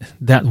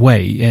that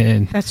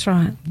way. That's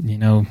right. You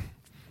know.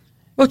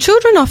 Well,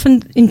 children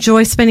often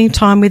enjoy spending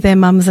time with their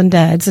mums and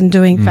dads and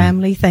doing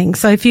family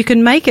things. So if you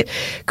can make it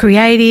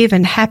creative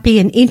and happy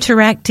and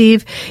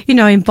interactive, you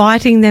know,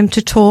 inviting them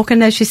to talk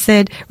and, as you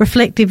said,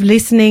 reflective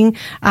listening,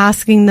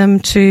 asking them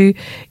to,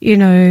 you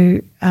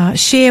know,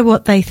 share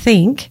what they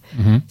think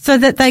so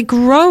that they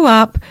grow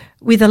up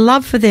with a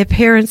love for their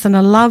parents and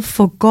a love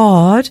for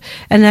God,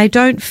 and they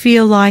don't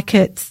feel like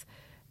it's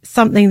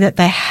something that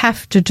they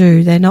have to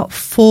do. They're not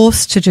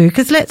forced to do.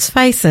 Because let's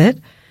face it,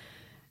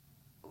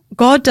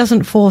 God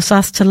doesn't force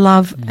us to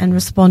love and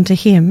respond to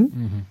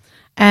him.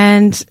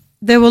 And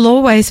there will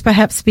always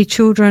perhaps be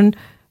children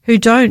who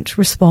don't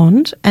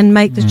respond and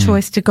make the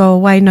choice to go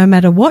away no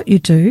matter what you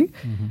do.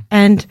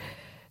 And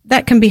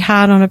that can be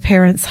hard on a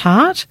parent's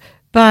heart.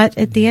 But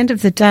at the end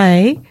of the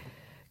day,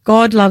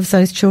 God loves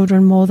those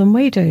children more than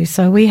we do.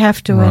 So we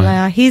have to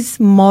allow his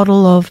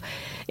model of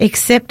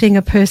accepting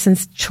a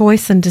person's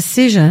choice and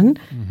decision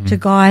to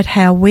guide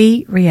how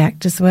we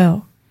react as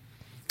well.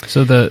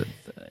 So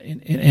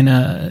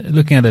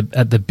looking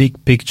at the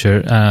big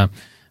picture,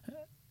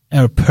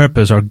 our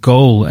purpose, our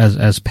goal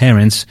as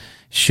parents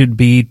should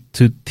be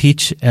to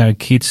teach our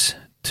kids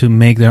to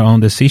make their own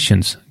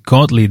decisions,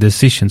 godly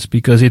decisions,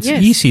 because it's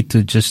easy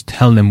to just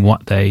tell them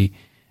what they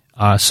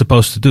are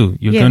supposed to do.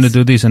 You're going to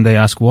do this, and they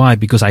ask why,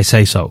 because I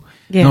say so.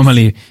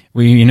 Normally,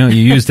 you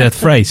use that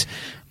phrase,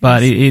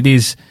 but it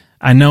is.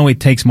 I know it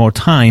takes more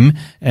time,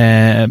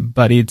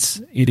 but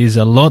it is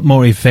a lot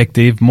more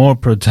effective, more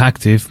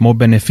productive, more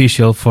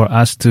beneficial for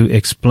us to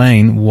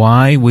explain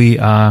why we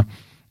are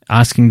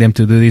asking them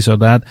to do this or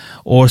that,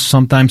 or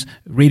sometimes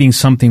reading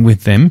something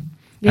with them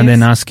and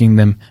then asking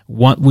them,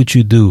 what would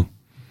you do?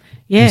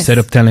 Instead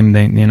of telling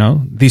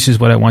them, this is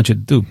what I want you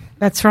to do.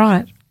 That's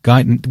right.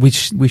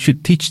 Which we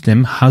should teach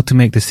them how to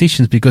make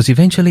decisions, because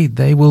eventually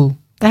they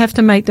have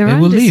to make their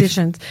own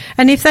decisions.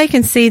 And if they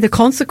can see the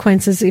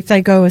consequences if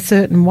they go a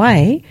certain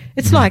way,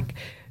 it's like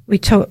we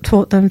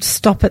taught them to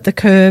stop at the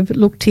curb,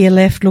 look to your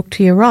left, look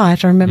to your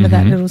right. I remember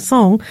that little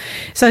song.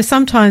 So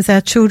sometimes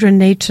our children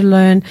need to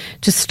learn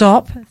to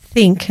stop,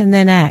 think, and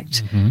then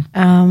act.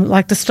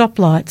 Like the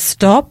stoplight,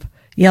 stop,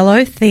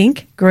 yellow,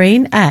 think,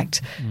 green,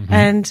 act.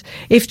 And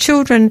if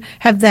children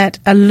have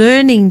a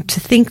learning to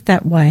think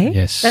that way,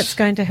 that's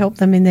going to help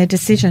them in their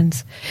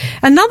decisions.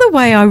 Another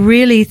way I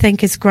really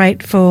think is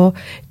great for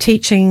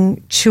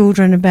teaching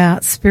children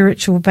about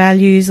spiritual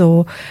values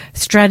or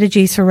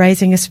strategies for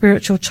raising a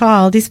spiritual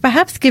child is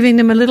perhaps giving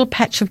them a little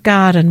patch of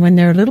garden when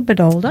they're a little bit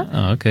older.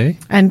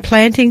 And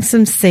planting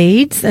some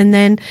seeds, and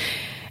then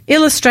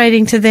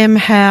illustrating to them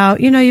how,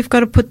 you've got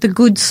to put the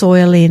good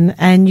soil in,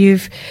 and you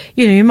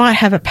might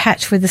have a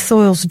patch where the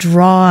soil's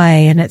dry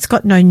and it's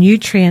got no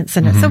nutrients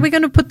in it. So we're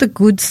going to put the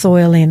good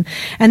soil in,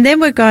 and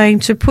then we're going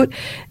to put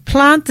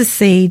plant the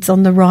seeds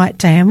on the right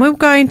day, and we're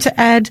going to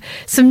add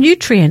some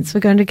nutrients. We're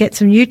going to get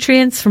some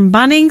nutrients from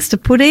Bunnings to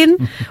put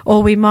in,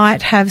 or we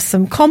might have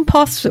some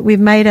compost that we've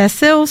made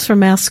ourselves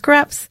from our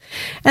scraps.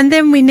 And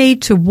then we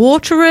need to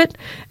water it,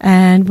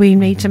 and we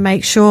need to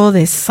make sure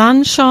there's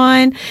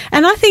sunshine.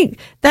 And I think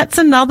that's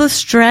another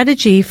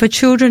strategy for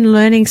children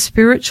learning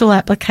spiritual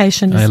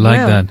application as well. I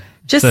like that.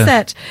 Just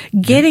that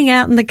getting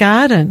out in the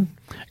garden.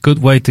 Good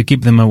way to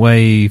keep them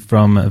away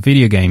from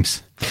video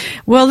games.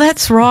 Well,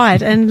 that's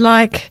right. And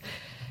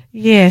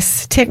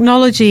yes,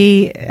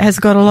 technology has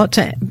got a lot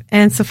to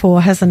answer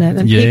for, hasn't it?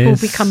 And people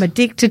become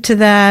addicted to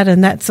that,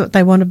 and that's what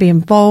they want to be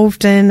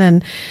involved in.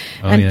 And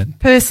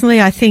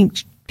personally, I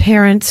think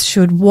parents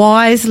should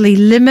wisely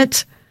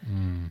limit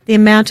the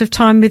amount of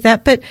time with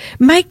that, but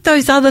make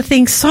those other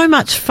things so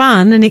much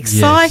fun and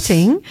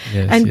exciting,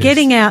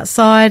 getting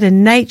outside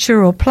and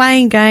nature, or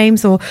playing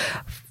games, or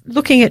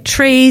looking at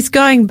trees,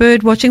 going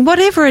bird watching,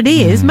 whatever it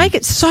is, make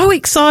it so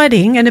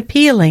exciting and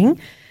appealing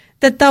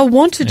that they'll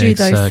want to do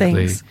those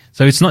things.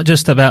 So it's not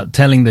just about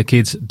telling the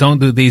kids, don't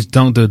do this,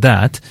 don't do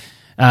that.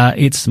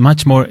 It's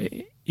much more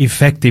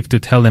effective to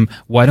tell them,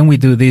 why don't we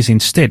do this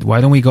instead?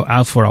 Why don't we go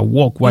out for a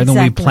walk? Why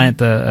don't we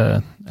plant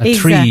a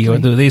tree, or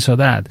do this or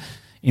that?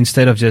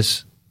 Instead of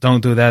just don't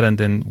do that and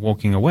then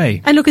walking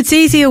away. And look, it's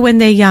easier when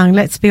they're young,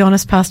 let's be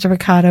honest, Pastor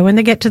Ricardo. When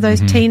they get to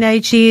those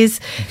teenage years,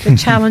 the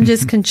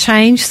challenges can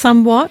change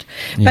somewhat.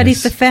 But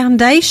if the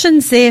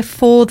foundation's there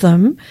for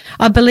them,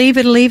 I believe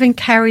it'll even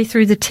carry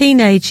through the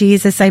teenage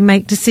years as they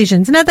make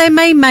decisions. Now, they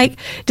may make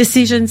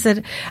decisions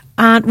that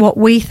aren't what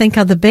we think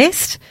are the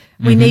best.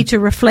 We need to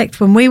reflect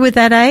when we were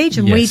that age,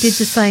 and we did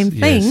the same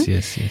thing.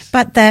 Yes.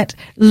 But that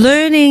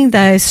learning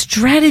those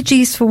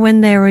strategies for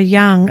when they were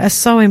young are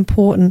so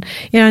important.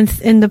 You know,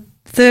 in the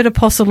third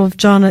epistle of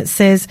John, it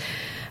says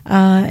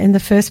in the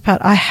first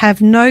part, I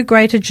have no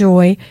greater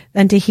joy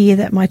than to hear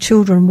that my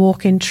children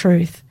walk in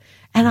truth.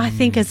 And I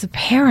think as a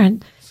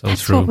parent,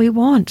 that's what we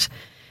want.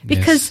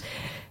 Because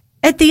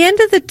at the end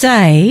of the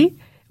day,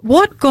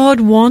 what God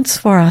wants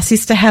for us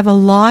is to have a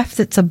life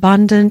that's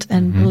abundant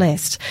and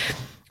blessed.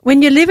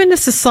 When you live in a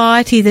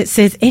society that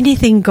says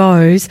anything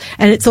goes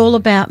and it's all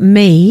about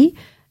me,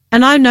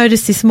 and I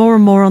notice this more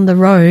and more on the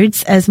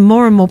roads as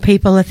more and more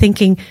people are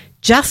thinking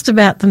just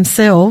about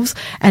themselves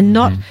and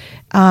not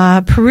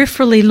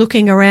peripherally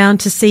looking around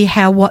to see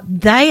how what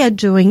they are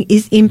doing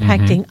is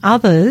impacting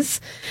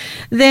others,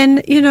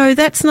 then, you know,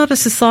 that's not a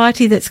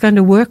society that's going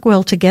to work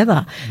well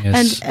together.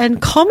 And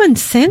common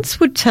sense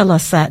would tell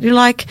us that.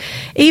 Like,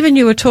 even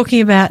you were talking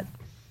about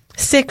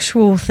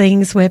sexual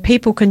things where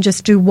people can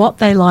just do what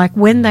they like,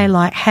 when they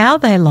like, how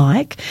they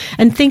like,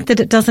 and think that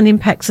it doesn't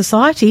impact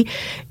society.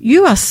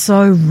 You are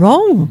so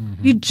wrong.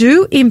 You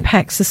do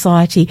impact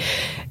society.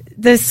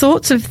 The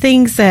sorts of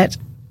things that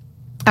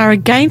are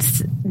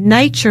against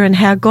nature and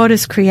how God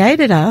has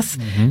created us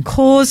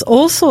cause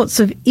all sorts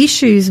of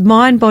issues,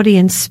 mind, body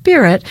and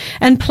spirit,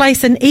 and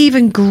place an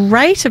even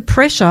greater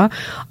pressure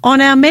on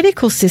our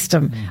medical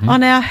system,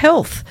 on our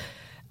health.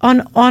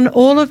 On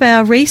all of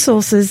our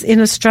resources in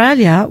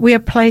Australia, we are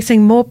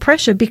placing more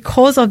pressure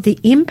because of the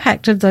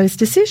impact of those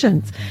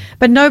decisions.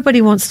 But nobody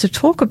wants to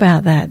talk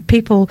about that.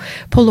 People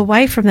pull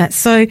away from that.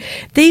 So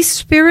these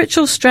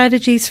spiritual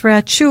strategies for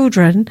our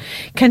children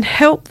can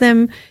help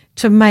them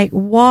to make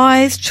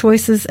wise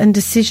choices and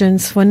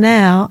decisions for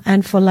now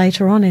and for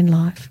later on in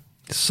life.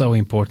 It's so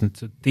important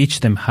to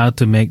teach them how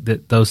to make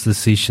those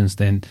decisions.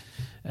 Then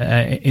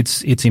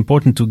it's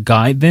important to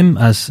guide them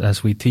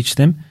as we teach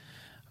them.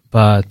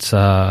 But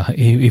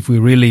if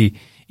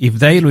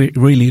they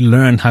really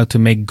learn how to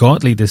make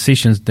godly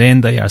decisions,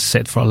 then they are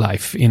set for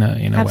life in a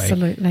way.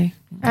 Absolutely.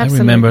 I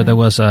remember there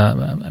was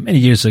many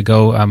years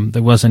ago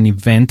there was an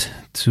event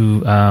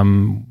to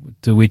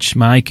which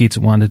my kids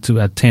wanted to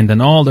attend,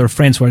 and all their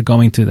friends were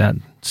going to that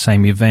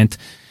same event.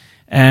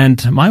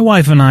 And my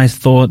wife and I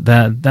thought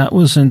that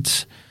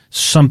wasn't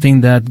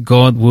something that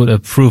God would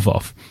approve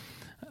of,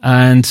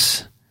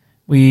 and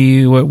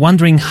we were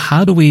wondering,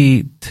 how do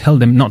we tell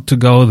them not to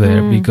go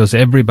there because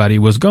everybody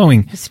was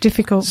going? It's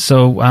difficult.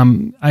 So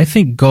I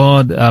think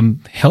God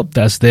helped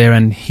us there,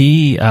 and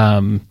He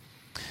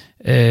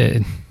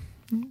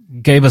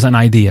gave us an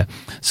idea.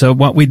 So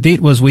what we did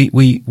was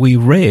we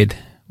read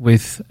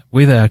with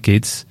our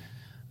kids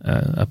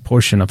a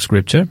portion of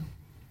Scripture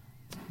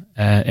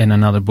and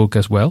another book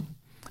as well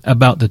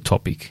about the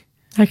topic.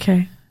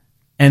 Okay.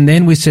 And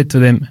then we said to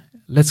them,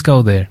 let's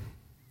go there,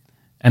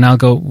 and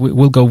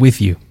we'll go with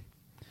you.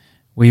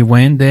 We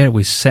went there,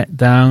 we sat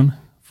down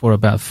for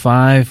about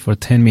 5 or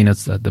 10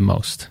 minutes at the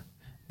most.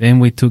 Then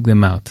we took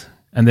them out,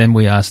 and then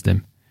we asked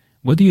them,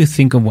 what do you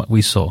think of what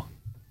we saw?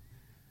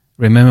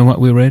 Remember what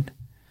we read?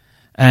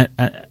 And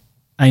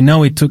I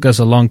know it took us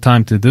a long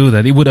time to do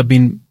that. It would have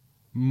been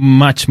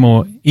much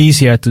more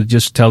easier to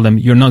just tell them,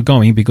 you're not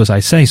going because I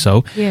say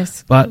so.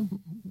 Yes. But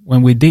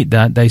when we did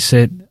that, they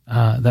said,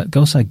 that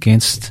goes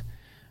against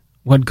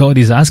what God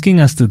is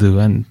asking us to do.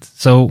 And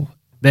so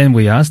then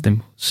we asked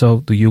them, so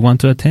do you want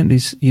to attend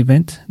this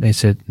event? They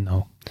said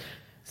no.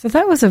 So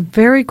that was a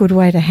very good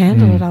way to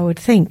handle it, I would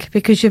think,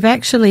 because you've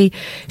actually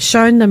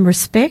shown them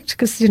respect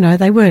because,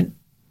 they weren't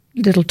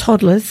little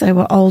toddlers. They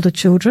were older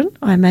children,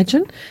 I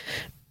imagine.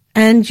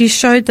 And you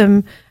showed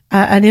them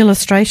an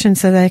illustration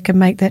so they can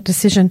make that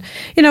decision.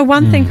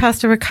 One thing,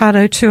 Pastor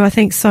Ricardo, too, I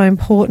think is so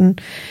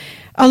important.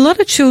 A lot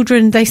of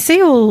children, they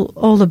see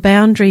all the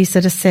boundaries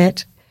that are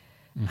set.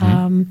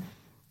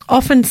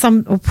 Often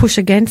some will push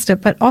against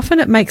it, but often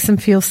it makes them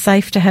feel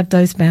safe to have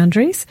those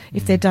boundaries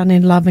if they're done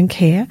in love and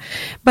care.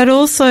 But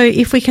also,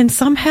 if we can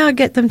somehow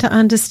get them to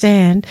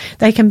understand,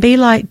 they can be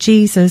like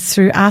Jesus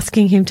through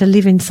asking him to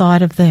live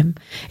inside of them.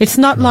 It's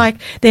not like,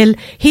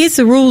 here's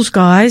the rules,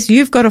 guys,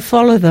 you've got to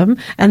follow them,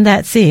 and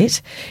that's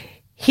it.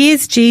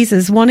 Here's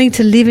Jesus wanting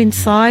to live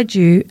inside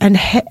you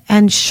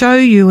and show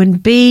you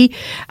and be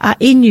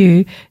in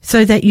you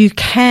so that you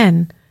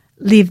can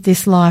live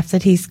this life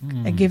that he's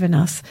given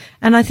us.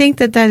 And I think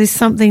that is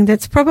something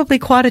that's probably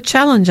quite a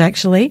challenge,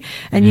 actually,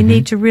 and you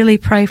need to really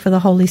pray for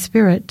the Holy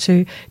Spirit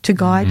to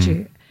guide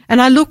you.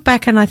 And I look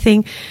back and I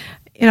think,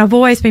 I've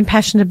always been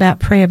passionate about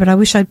prayer, but I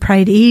wish I'd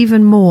prayed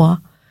even more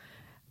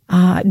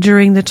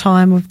during the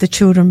time of the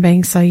children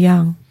being so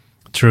young.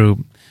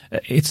 True.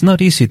 It's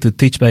not easy to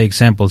teach by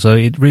example, so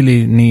it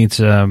really needs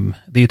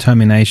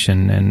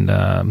determination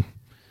and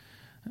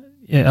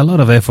a lot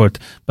of effort,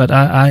 but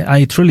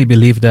I truly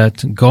believe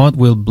that God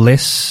will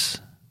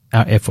bless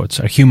our efforts,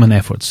 our human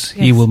efforts.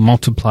 Yes. He will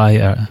multiply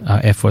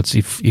our efforts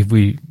if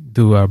we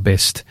do our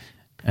best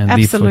and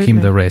leave for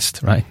him the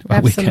rest, right?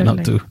 What we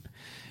cannot do.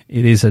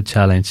 It is a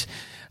challenge.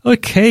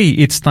 Okay,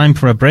 it's time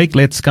for a break.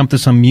 Let's come to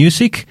some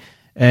music,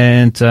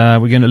 and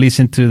we're going to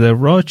listen to the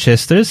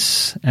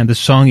Rochesters, and the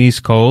song is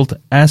called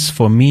As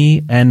for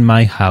Me and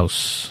My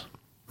House.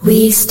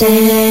 We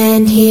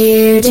stand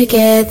here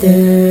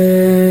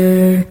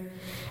together.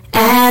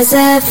 As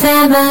a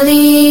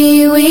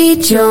family, we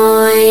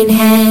join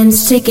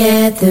hands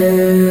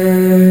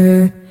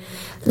together,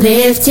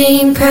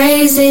 lifting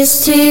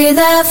praises to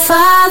the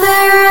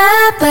Father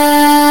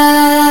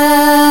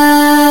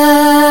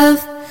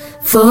above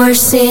for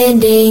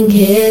sending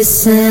his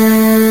Son.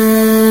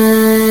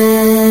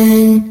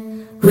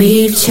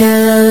 We've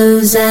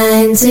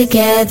chosen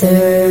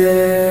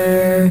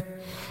together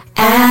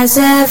as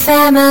a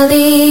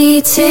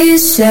family to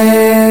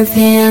serve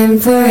him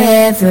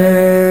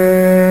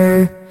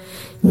forever,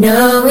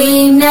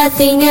 knowing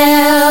nothing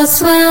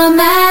else will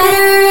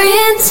matter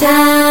in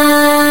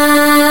time.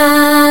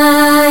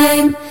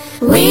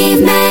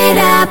 We've made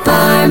up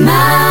our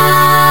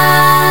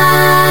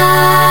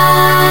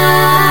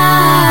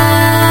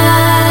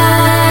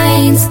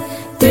minds.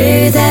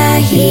 Through the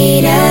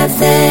heat of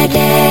the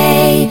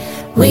day,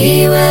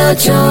 we will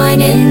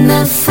join in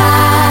the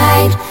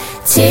fight,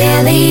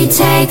 till he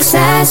takes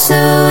us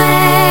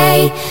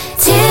away,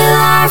 till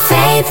our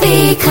faith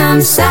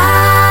becomes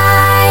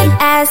sight.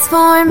 As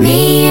for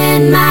me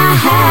and my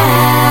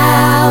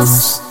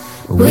house,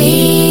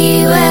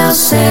 we will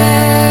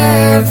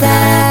serve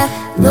the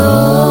Lord.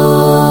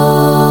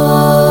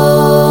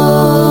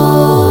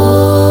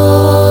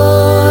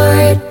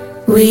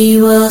 We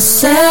will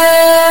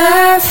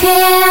serve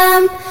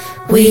him,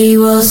 we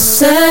will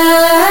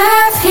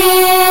serve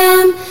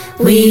him,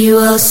 we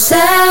will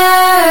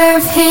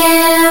serve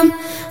him,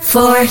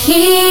 for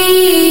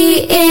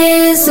he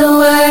is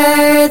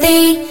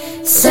worthy.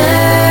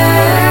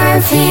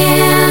 Serve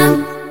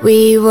him.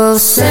 We will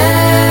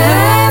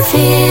serve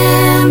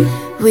him.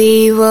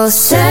 We will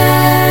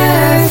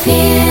serve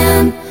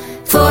him,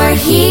 for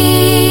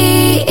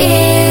he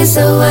is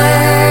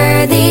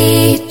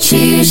worthy.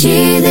 Choose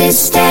you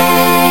this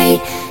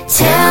day.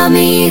 Tell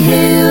me, who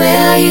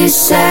will you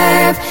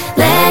serve?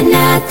 Let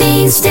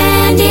nothing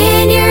stand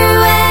in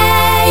your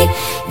way.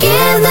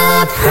 Give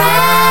the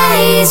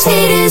praise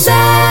he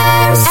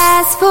deserves.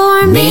 As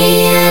for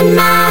me and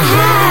my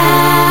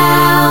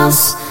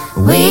house,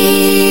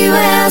 we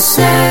will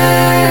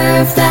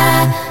serve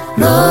the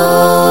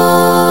Lord.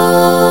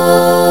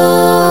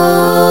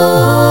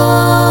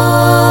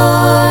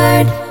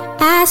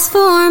 As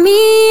for me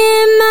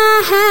and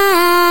my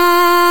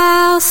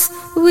house,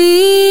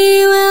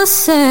 we will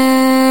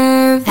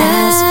serve the Lord.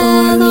 As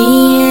for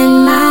me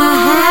and my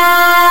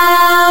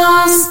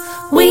house,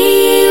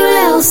 we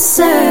will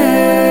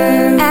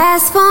serve.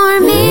 As for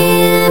me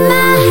and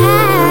my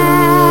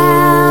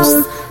house,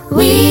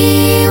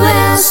 we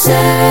will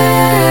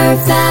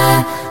serve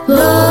the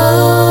Lord.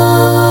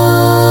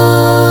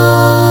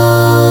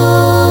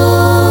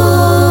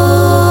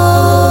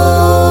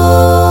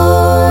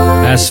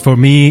 As for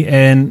me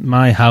and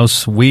my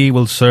house, we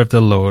will serve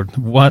the Lord.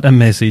 What a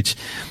message.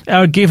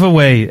 Our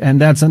giveaway, and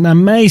that's an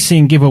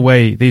amazing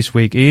giveaway this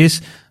week,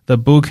 is the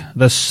book,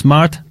 The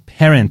Smart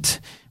Parent.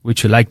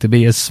 Would you like to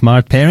be a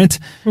smart parent?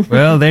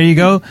 Well, there you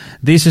go.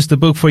 This is the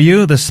book for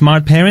you, The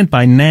Smart Parent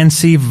by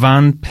Nancy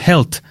Van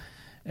Pelt.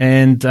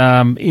 And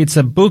it's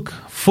a book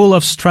full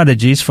of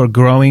strategies for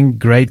growing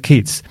great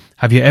kids.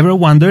 Have you ever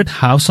wondered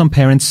how some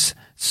parents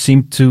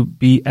seem to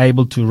be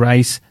able to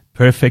raise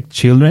perfect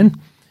children?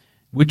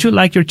 Would you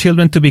like your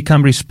children to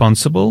become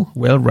responsible,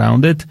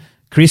 well-rounded,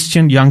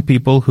 Christian young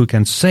people who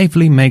can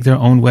safely make their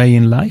own way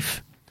in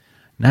life?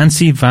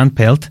 Nancy Van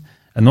Pelt,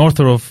 an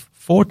author of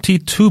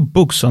 42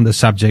 books on the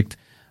subject,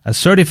 a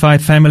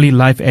certified family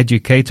life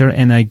educator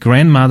and a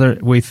grandmother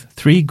with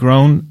 3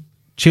 grown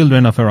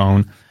children of her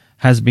own,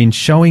 has been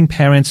showing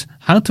parents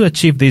how to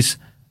achieve this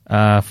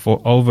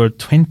for over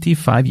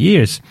 25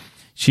 years.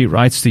 She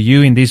writes to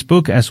you in this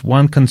book as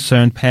one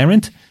concerned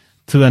parent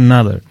to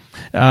another.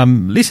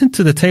 Listen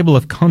to the table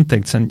of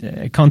content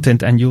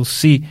and you'll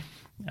see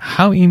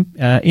how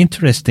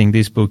interesting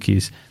this book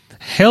is.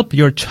 Help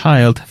your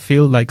child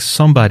feel like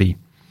somebody.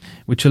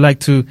 Would you like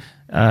to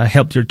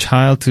help your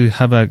child to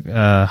have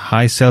a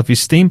high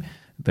self-esteem?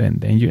 Then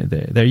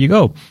there you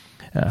go.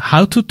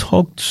 How to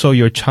talk so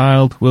your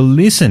child will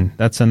listen.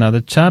 That's another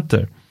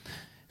chapter.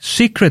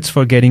 Secrets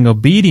for getting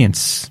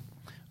obedience.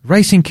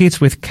 Raising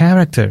kids with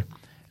character.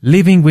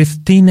 Living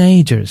with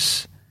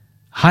teenagers.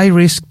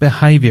 High-risk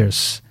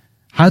behaviors.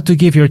 How to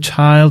give your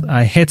child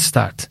a head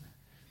start.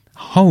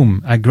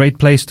 Home, a great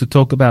place to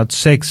talk about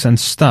sex and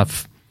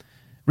stuff.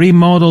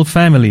 Remodel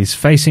families,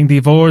 facing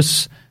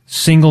divorce,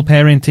 single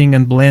parenting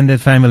and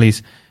blended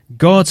families.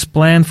 God's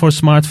plan for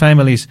smart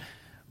families.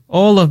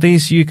 All of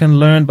these you can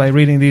learn by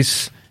reading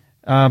these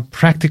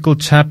practical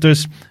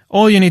chapters.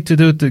 All you need to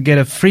do to get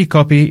a free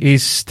copy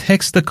is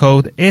text the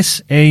code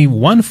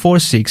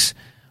SA146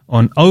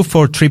 on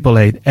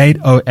 04888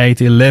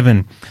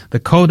 80811. The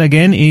code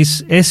again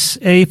is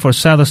SA for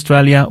South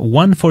Australia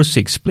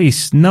 146.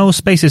 Please, no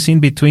spaces in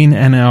between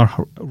and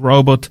our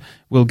robot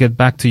will get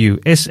back to you.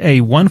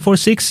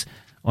 SA146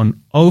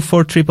 on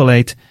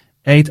 04888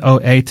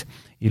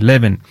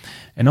 80811.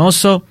 And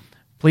also,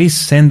 please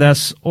send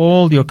us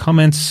all your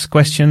comments,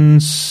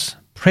 questions,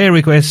 prayer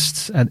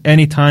requests at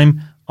any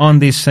time on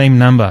this same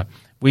number.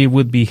 We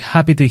would be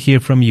happy to hear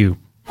from you.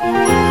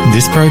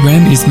 This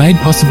program is made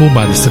possible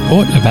by the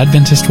support of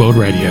Adventist World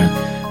Radio.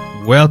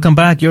 Welcome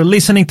back. You're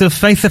listening to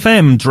Faith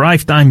FM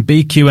Drive Time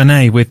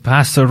BQ&A with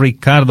Pastor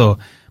Ricardo.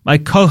 My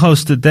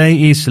co-host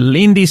today is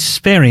Lindy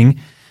Sperring,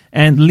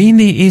 and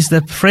Lindy is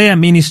the Prayer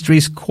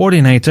Ministries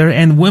Coordinator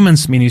and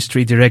Women's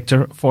Ministry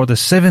Director for the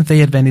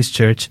Seventh-day Adventist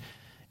Church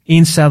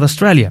in South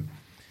Australia.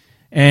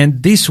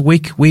 And this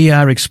week we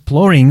are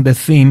exploring the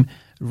theme,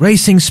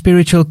 Raising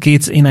Spiritual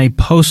Kids in a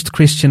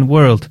Post-Christian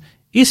World.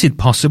 Is it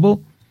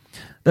possible?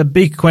 The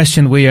big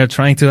question we are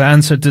trying to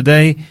answer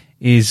today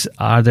is,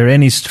 are there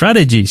any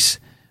strategies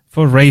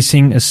for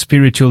raising a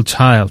spiritual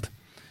child?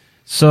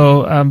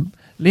 So,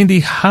 Lindy,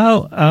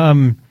 how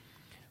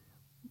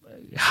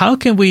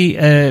can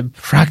we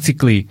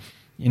practically,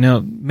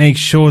 make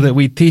sure that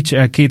we teach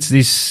our kids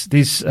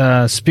these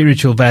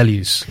spiritual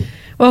values?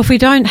 Well, if we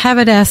don't have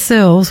it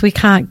ourselves, we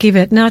can't give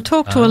it. Now, I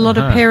talk to a lot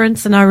of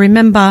parents, and I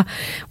remember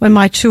when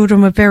my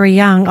children were very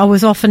young, I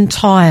was often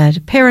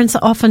tired. Parents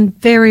are often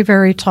very,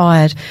 very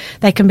tired.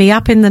 They can be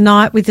up in the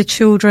night with the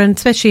children,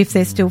 especially if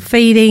they're still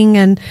feeding,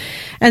 and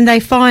they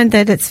find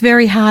that it's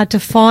very hard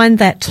to find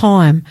that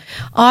time.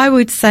 I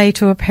would say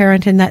to a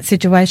parent in that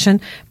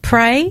situation,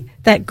 pray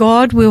that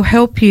God will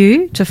help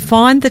you to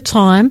find the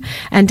time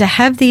and to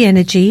have the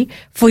energy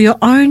for your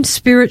own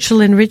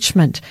spiritual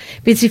enrichment.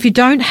 Because if you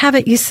don't have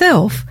it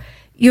yourself,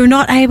 you're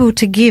not able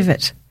to give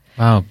it.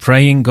 Wow,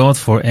 praying God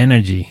for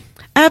energy.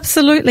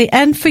 Absolutely.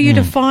 And for you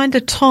to find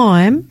a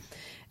time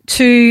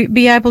to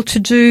be able to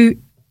do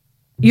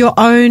your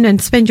own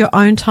and spend your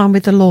own time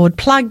with the Lord,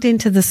 plugged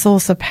into the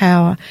source of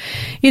power.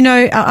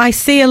 I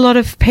see a lot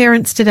of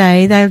parents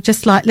today, they're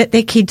just like, let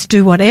their kids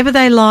do whatever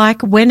they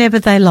like, whenever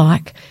they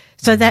like.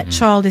 So that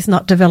child is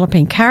not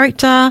developing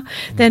character.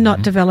 They're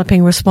not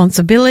developing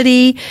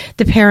responsibility.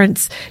 The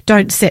parents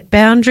don't set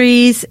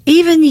boundaries.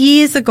 Even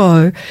years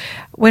ago,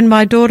 when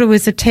my daughter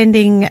was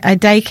attending a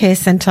daycare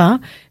centre,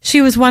 she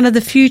was one of the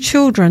few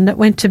children that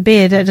went to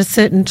bed at a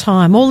certain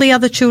time. All the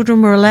other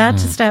children were allowed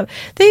to stay up.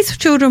 These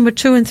children were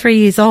 2 and 3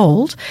 years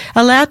old,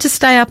 allowed to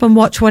stay up and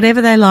watch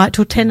whatever they liked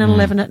till 10 and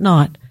 11 at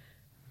night.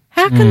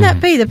 How can that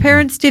be? The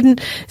parents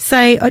didn't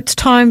say, it's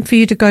time for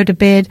you to go to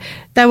bed.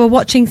 They were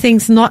watching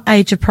things not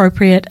age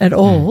appropriate at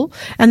all,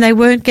 and they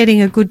weren't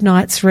getting a good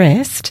night's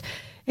rest.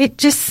 It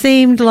just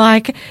seemed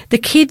like the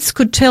kids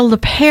could tell the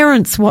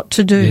parents what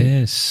to do.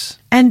 Yes.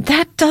 And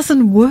that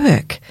doesn't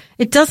work.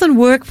 It doesn't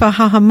work for a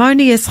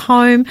harmonious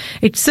home.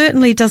 It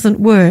certainly doesn't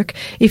work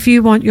if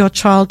you want your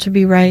child to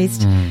be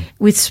raised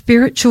with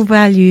spiritual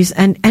values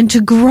and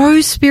to grow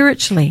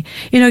spiritually.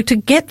 To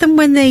get them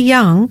when they're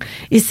young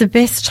is the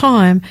best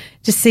time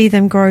to see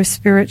them grow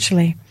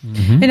spiritually.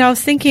 I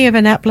was thinking of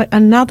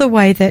another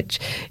way that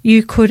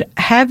you could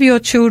have your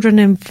children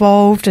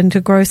involved and to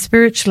grow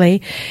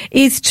spiritually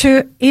is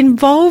to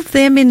involve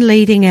them in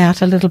leading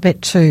out a little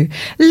bit too.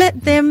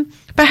 Let them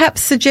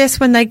perhaps suggest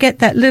when they get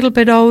that little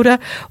bit older,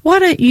 why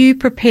don't you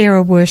prepare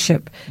a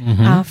worship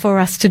for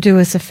us to do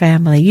as a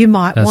family? You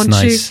might want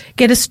to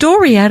get a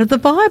story out of the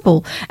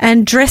Bible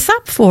and dress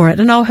up for it,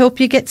 and I'll help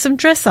you get some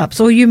dress ups.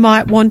 Or you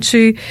might want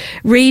to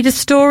read a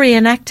story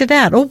and act it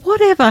out, or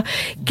whatever.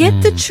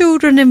 Get the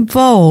children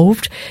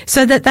involved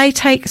so that they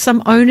take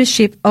some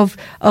ownership of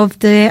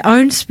their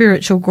own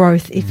spiritual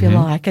growth, if you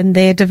like, and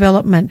their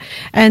development,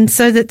 and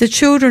so that the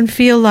children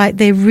feel like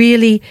they're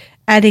really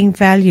adding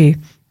value.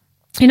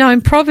 You know,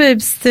 in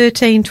Proverbs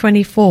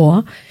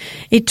 13:24,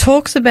 it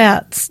talks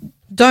about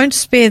don't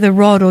spare the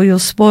rod or you'll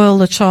spoil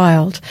the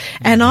child.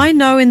 And I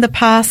know in the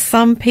past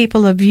some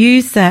people have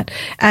used that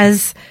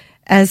as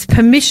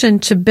permission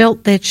to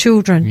belt their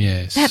children.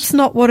 Yes. That's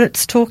not what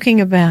it's talking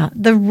about.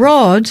 The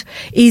rod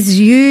is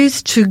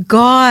used to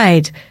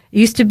guide. It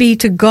used to be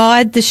to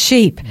guide the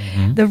sheep.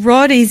 The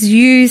rod is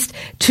used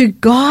to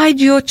guide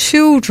your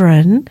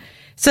children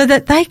so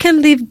that they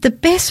can live the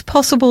best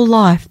possible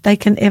life they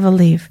can ever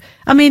live.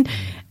 I mean,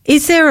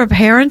 is there a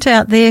parent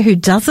out there who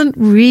doesn't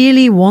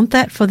really want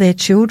that for their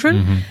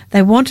children?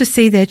 They want to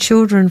see their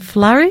children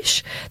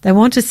flourish. They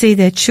want to see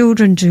their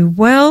children do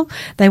well.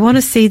 They want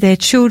to see their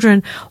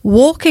children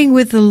walking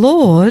with the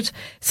Lord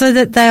so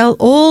that they'll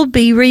all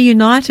be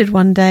reunited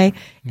one day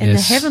in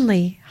the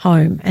heavenly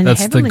home and that's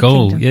the heavenly the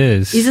goal. kingdom.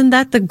 Yes, isn't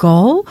that the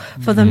goal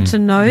for them to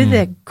know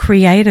their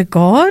Creator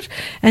God?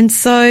 And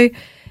so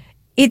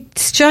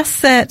it's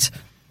just that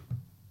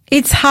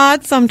it's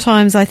hard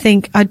sometimes. I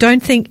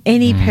don't think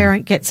any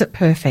parent gets it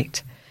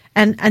perfect,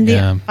 and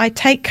I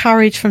take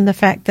courage from the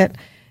fact that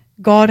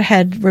God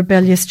had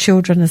rebellious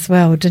children as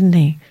well, didn't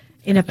He?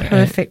 In a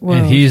perfect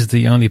world, and He's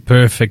the only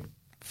perfect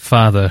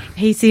Father.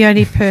 He's the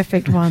only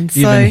perfect one. So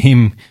even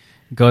Him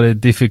got it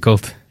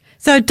difficult.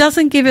 So it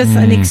doesn't give us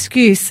an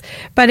excuse,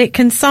 but it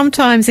can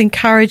sometimes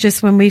encourage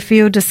us when we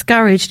feel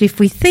discouraged if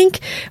we think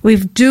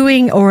we've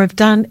doing or have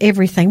done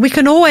everything. We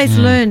can always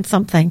learn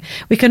something.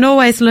 We can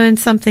always learn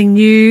something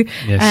new.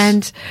 Yes.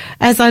 And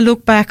as I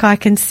look back, I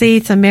can see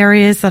some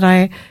areas that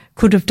I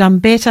could have done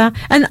better.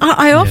 And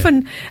I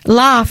often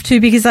laugh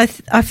too, because I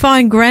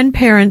find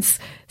grandparents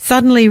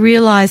suddenly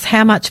realize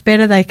how much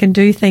better they can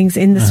do things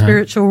in the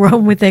spiritual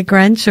realm with their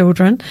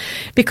grandchildren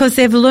because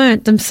they've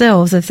learnt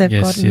themselves as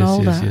they've gotten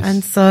older. Yes.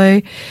 And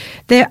so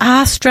there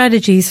are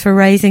strategies for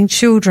raising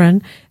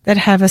children that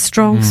have a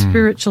strong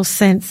spiritual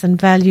sense and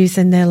values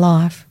in their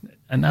life.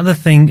 Another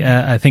thing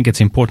I think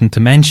it's important to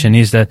mention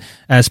is that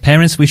as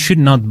parents, we should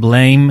not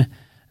blame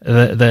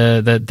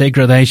the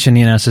degradation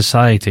in our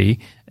society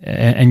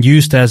and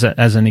used as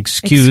an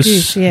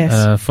excuse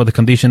for the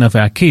condition of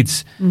our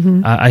kids.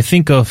 I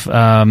think of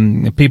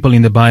people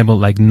in the Bible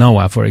like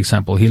Noah, for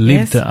example. He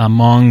lived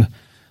among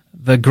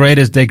the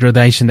greatest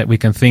degradation that we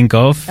can think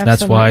of. Absolutely.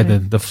 That's why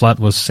the flood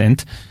was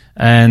sent.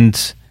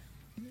 And,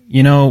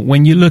 you know,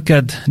 when you look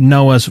at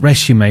Noah's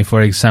resume,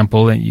 for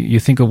example, and you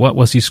think of what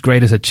was his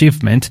greatest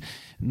achievement,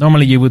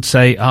 normally you would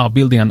say,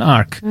 building an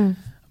ark.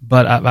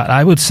 But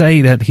I would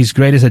say that his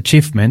greatest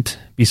achievement,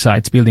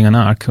 besides building an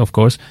ark, of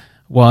course,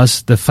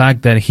 was the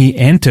fact that he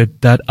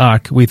entered that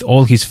ark with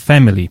all his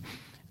family,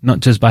 not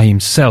just by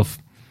himself.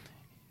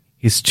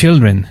 His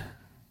children,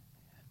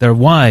 their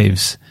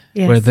wives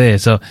were there.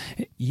 So,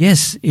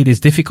 yes, it is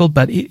difficult,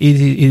 but it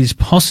is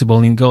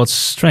possible in God's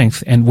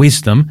strength and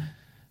wisdom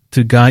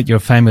to guide your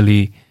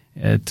family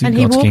to God's kingdom. And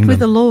he walked with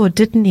the Lord,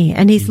 didn't he?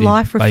 And his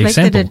life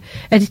reflected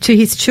it to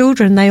his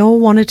children. They all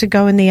wanted to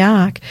go in the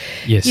ark.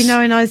 Yes. You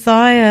know, in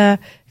Isaiah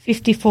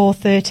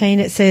 54:13,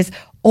 it says,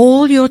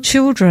 all your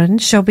children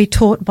shall be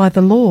taught by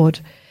the Lord,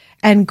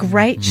 and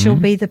great shall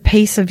be the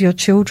peace of your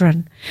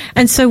children.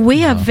 And so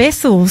we are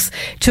vessels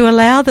to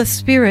allow the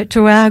Spirit, to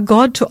allow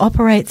God to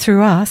operate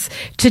through us,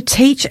 to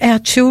teach our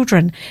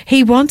children.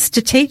 He wants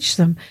to teach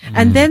them.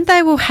 And then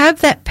they will have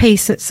that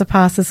peace that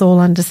surpasses all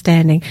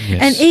understanding.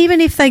 Yes. And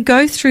even if they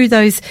go through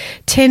those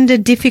tender,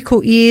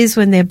 difficult years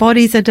when their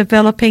bodies are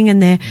developing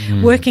and they're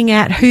working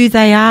out who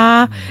they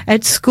are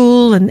at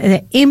school and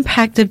they're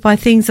impacted by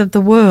things of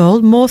the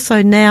world, more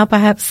so now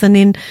perhaps than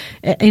in,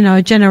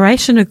 a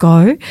generation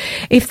ago,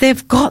 if they've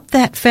got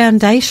that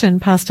foundation,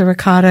 Pastor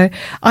Ricardo,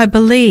 I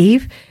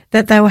believe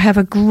that they will have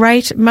a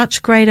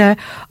much greater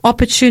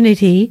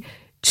opportunity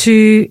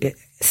to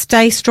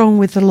stay strong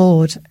with the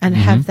Lord and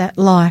have that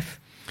life.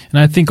 And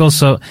I think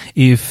also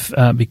if,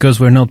 because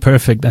we're not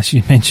perfect, as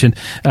you mentioned,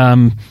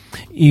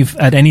 if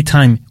at any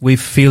time we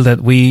feel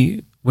that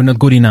we're not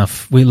good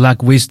enough, we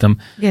lack wisdom,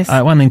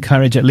 I want to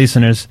encourage our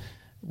listeners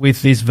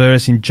with this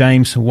verse in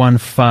James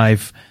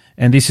 1:5,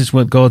 and this is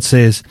what God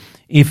says: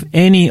 if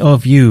any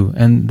of you,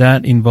 and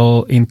that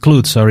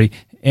includes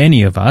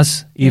any of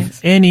us, if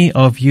any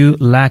of you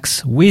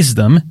lacks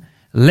wisdom,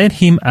 let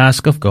him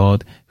ask of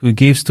God, who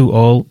gives to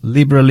all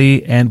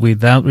liberally and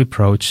without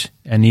reproach,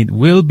 and it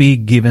will be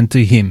given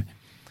to him.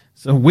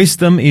 So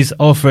wisdom is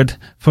offered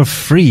for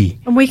free.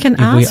 And we can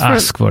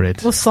ask for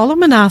it. Well,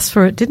 Solomon asked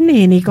for it, didn't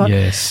he? And he got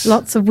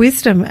lots of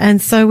wisdom.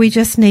 And so we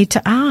just need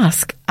to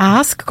ask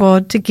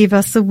God to give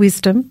us the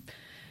wisdom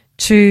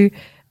to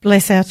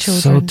bless our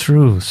children. So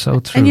true, so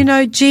true.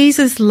 And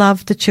Jesus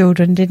loved the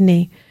children, didn't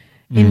he?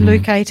 in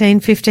Luke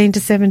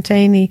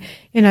 18:15-17.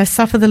 He,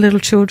 suffer the little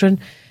children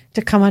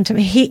to come unto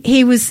me.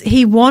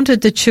 He wanted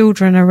the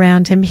children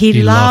around him.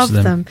 He loved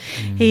them.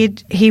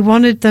 He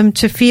wanted them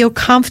to feel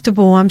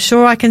comfortable. I'm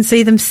sure I can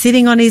see them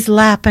sitting on his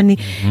lap, and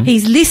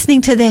he's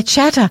listening to their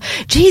chatter.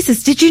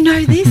 Jesus, did you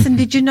know this? And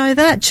did you know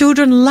that?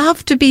 Children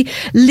love to be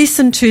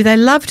listened to. They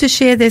love to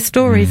share their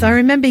stories. I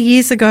remember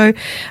years ago,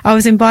 I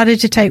was invited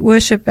to take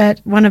worship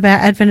at one of our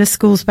Adventist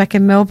schools back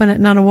in Melbourne at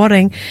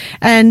Nunawading.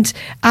 And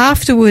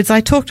afterwards,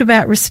 I talked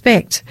about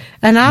respect.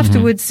 And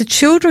afterwards, the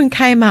children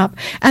came up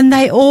and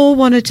they all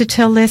wanted to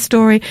tell their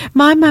story.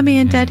 My mummy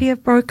and daddy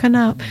have broken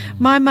up.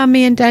 My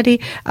mummy and daddy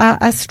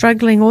are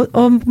struggling, or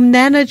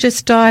Nana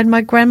just died,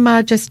 my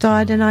grandma just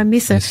died, and I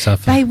miss her.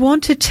 They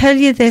want to tell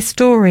you their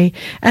story,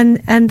 and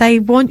they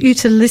want you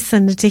to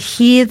listen, to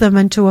hear them,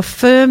 and to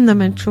affirm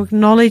them, and to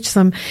acknowledge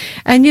them.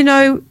 And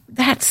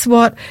that's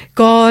what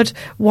God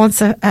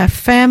wants a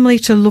family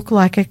to look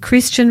like, a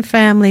Christian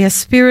family, a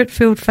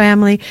Spirit-filled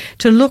family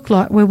to look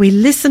like, where we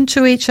listen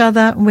to each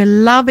other, we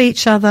love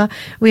each other,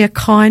 we are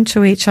kind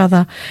to each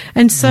other.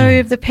 And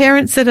so the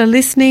parents that are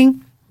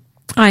listening,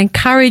 I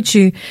encourage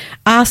you,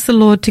 ask the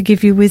Lord to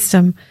give you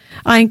wisdom.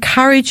 I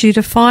encourage you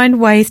to find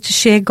ways to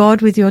share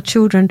God with your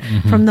children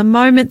from the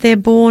moment they're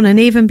born and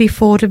even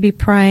before, to be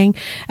praying.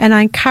 And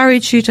I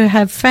encourage you to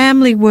have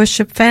family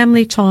worship,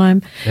 family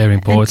time. Very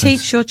important. And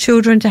teach your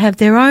children to have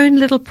their own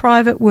little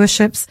private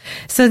worships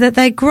so that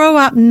they grow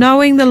up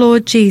knowing the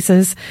Lord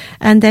Jesus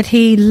and that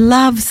He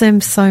loves them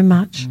so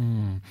much.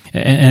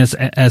 As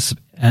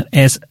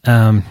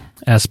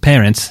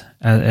parents,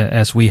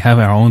 as we have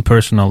our own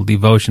personal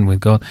devotion with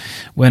God,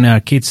 when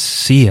our kids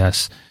see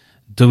us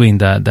doing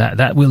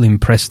that will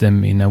impress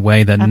them in a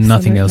way that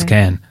nothing else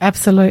can.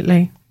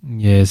 Absolutely.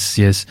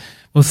 Yes.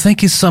 Well,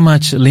 thank you so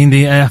much,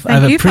 Lindy. I've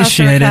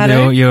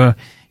appreciated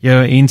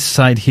your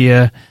insight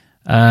here,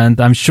 and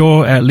I'm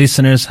sure our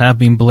listeners have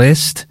been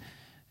blessed.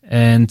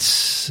 And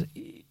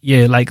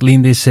like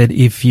Lindy said,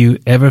 if you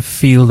ever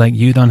feel like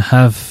you don't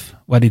have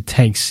what it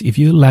takes, if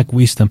you lack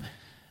wisdom,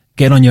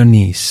 get on your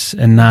knees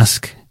and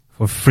ask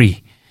for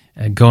free.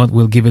 God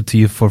will give it to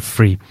you for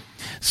free.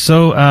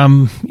 So,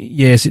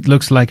 yes, it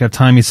looks like our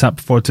time is up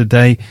for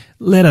today.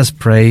 Let us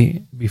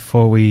pray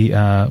before we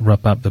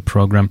wrap up the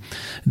program.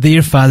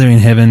 Dear Father in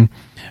heaven,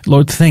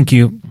 Lord, thank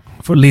you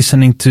for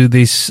listening to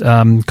this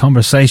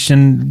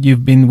conversation.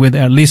 You've been with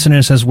our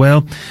listeners as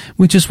well.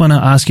 We just want to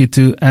ask you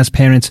to, as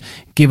parents,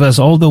 give us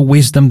all the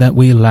wisdom that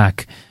we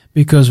lack,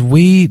 because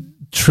we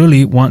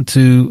truly want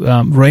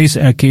to raise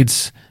our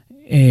kids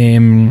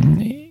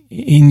in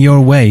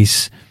your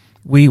ways.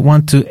 We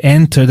want to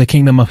enter the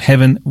kingdom of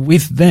heaven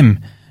with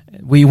them.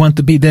 We want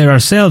to be there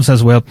ourselves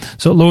as well.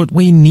 So, Lord,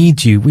 we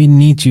need you. We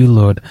need you,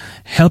 Lord.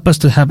 Help us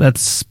to have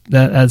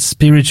that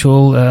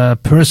spiritual,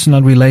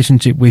 personal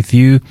relationship with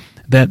you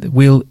that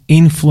will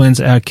influence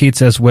our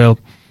kids as well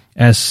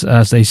as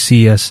they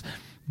see us.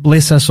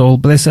 Bless us all.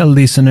 Bless our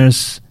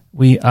listeners.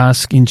 We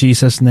ask in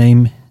Jesus'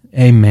 name.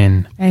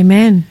 Amen.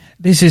 Amen.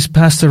 This is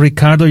Pastor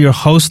Ricardo, your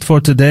host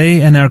for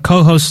today, and our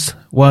co-host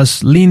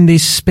was Lindy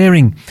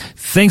Sperring.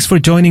 Thanks for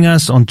joining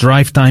us on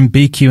Drive Time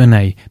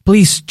BQ&A.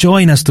 Please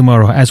join us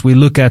tomorrow as we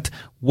look at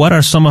what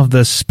are some of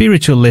the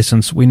spiritual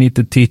lessons we need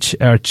to teach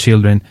our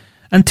children.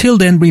 Until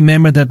then,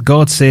 remember that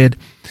God said,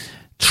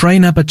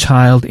 "Train up a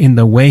child in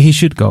the way he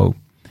should go,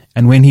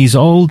 and when he is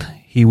old,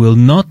 he will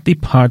not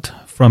depart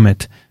from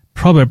it."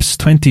 Proverbs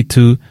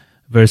 22,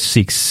 verse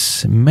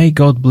 6. May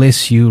God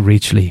bless you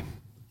richly.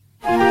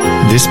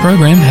 This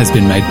program has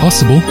been made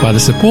possible by the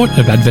support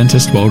of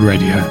Adventist World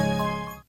Radio.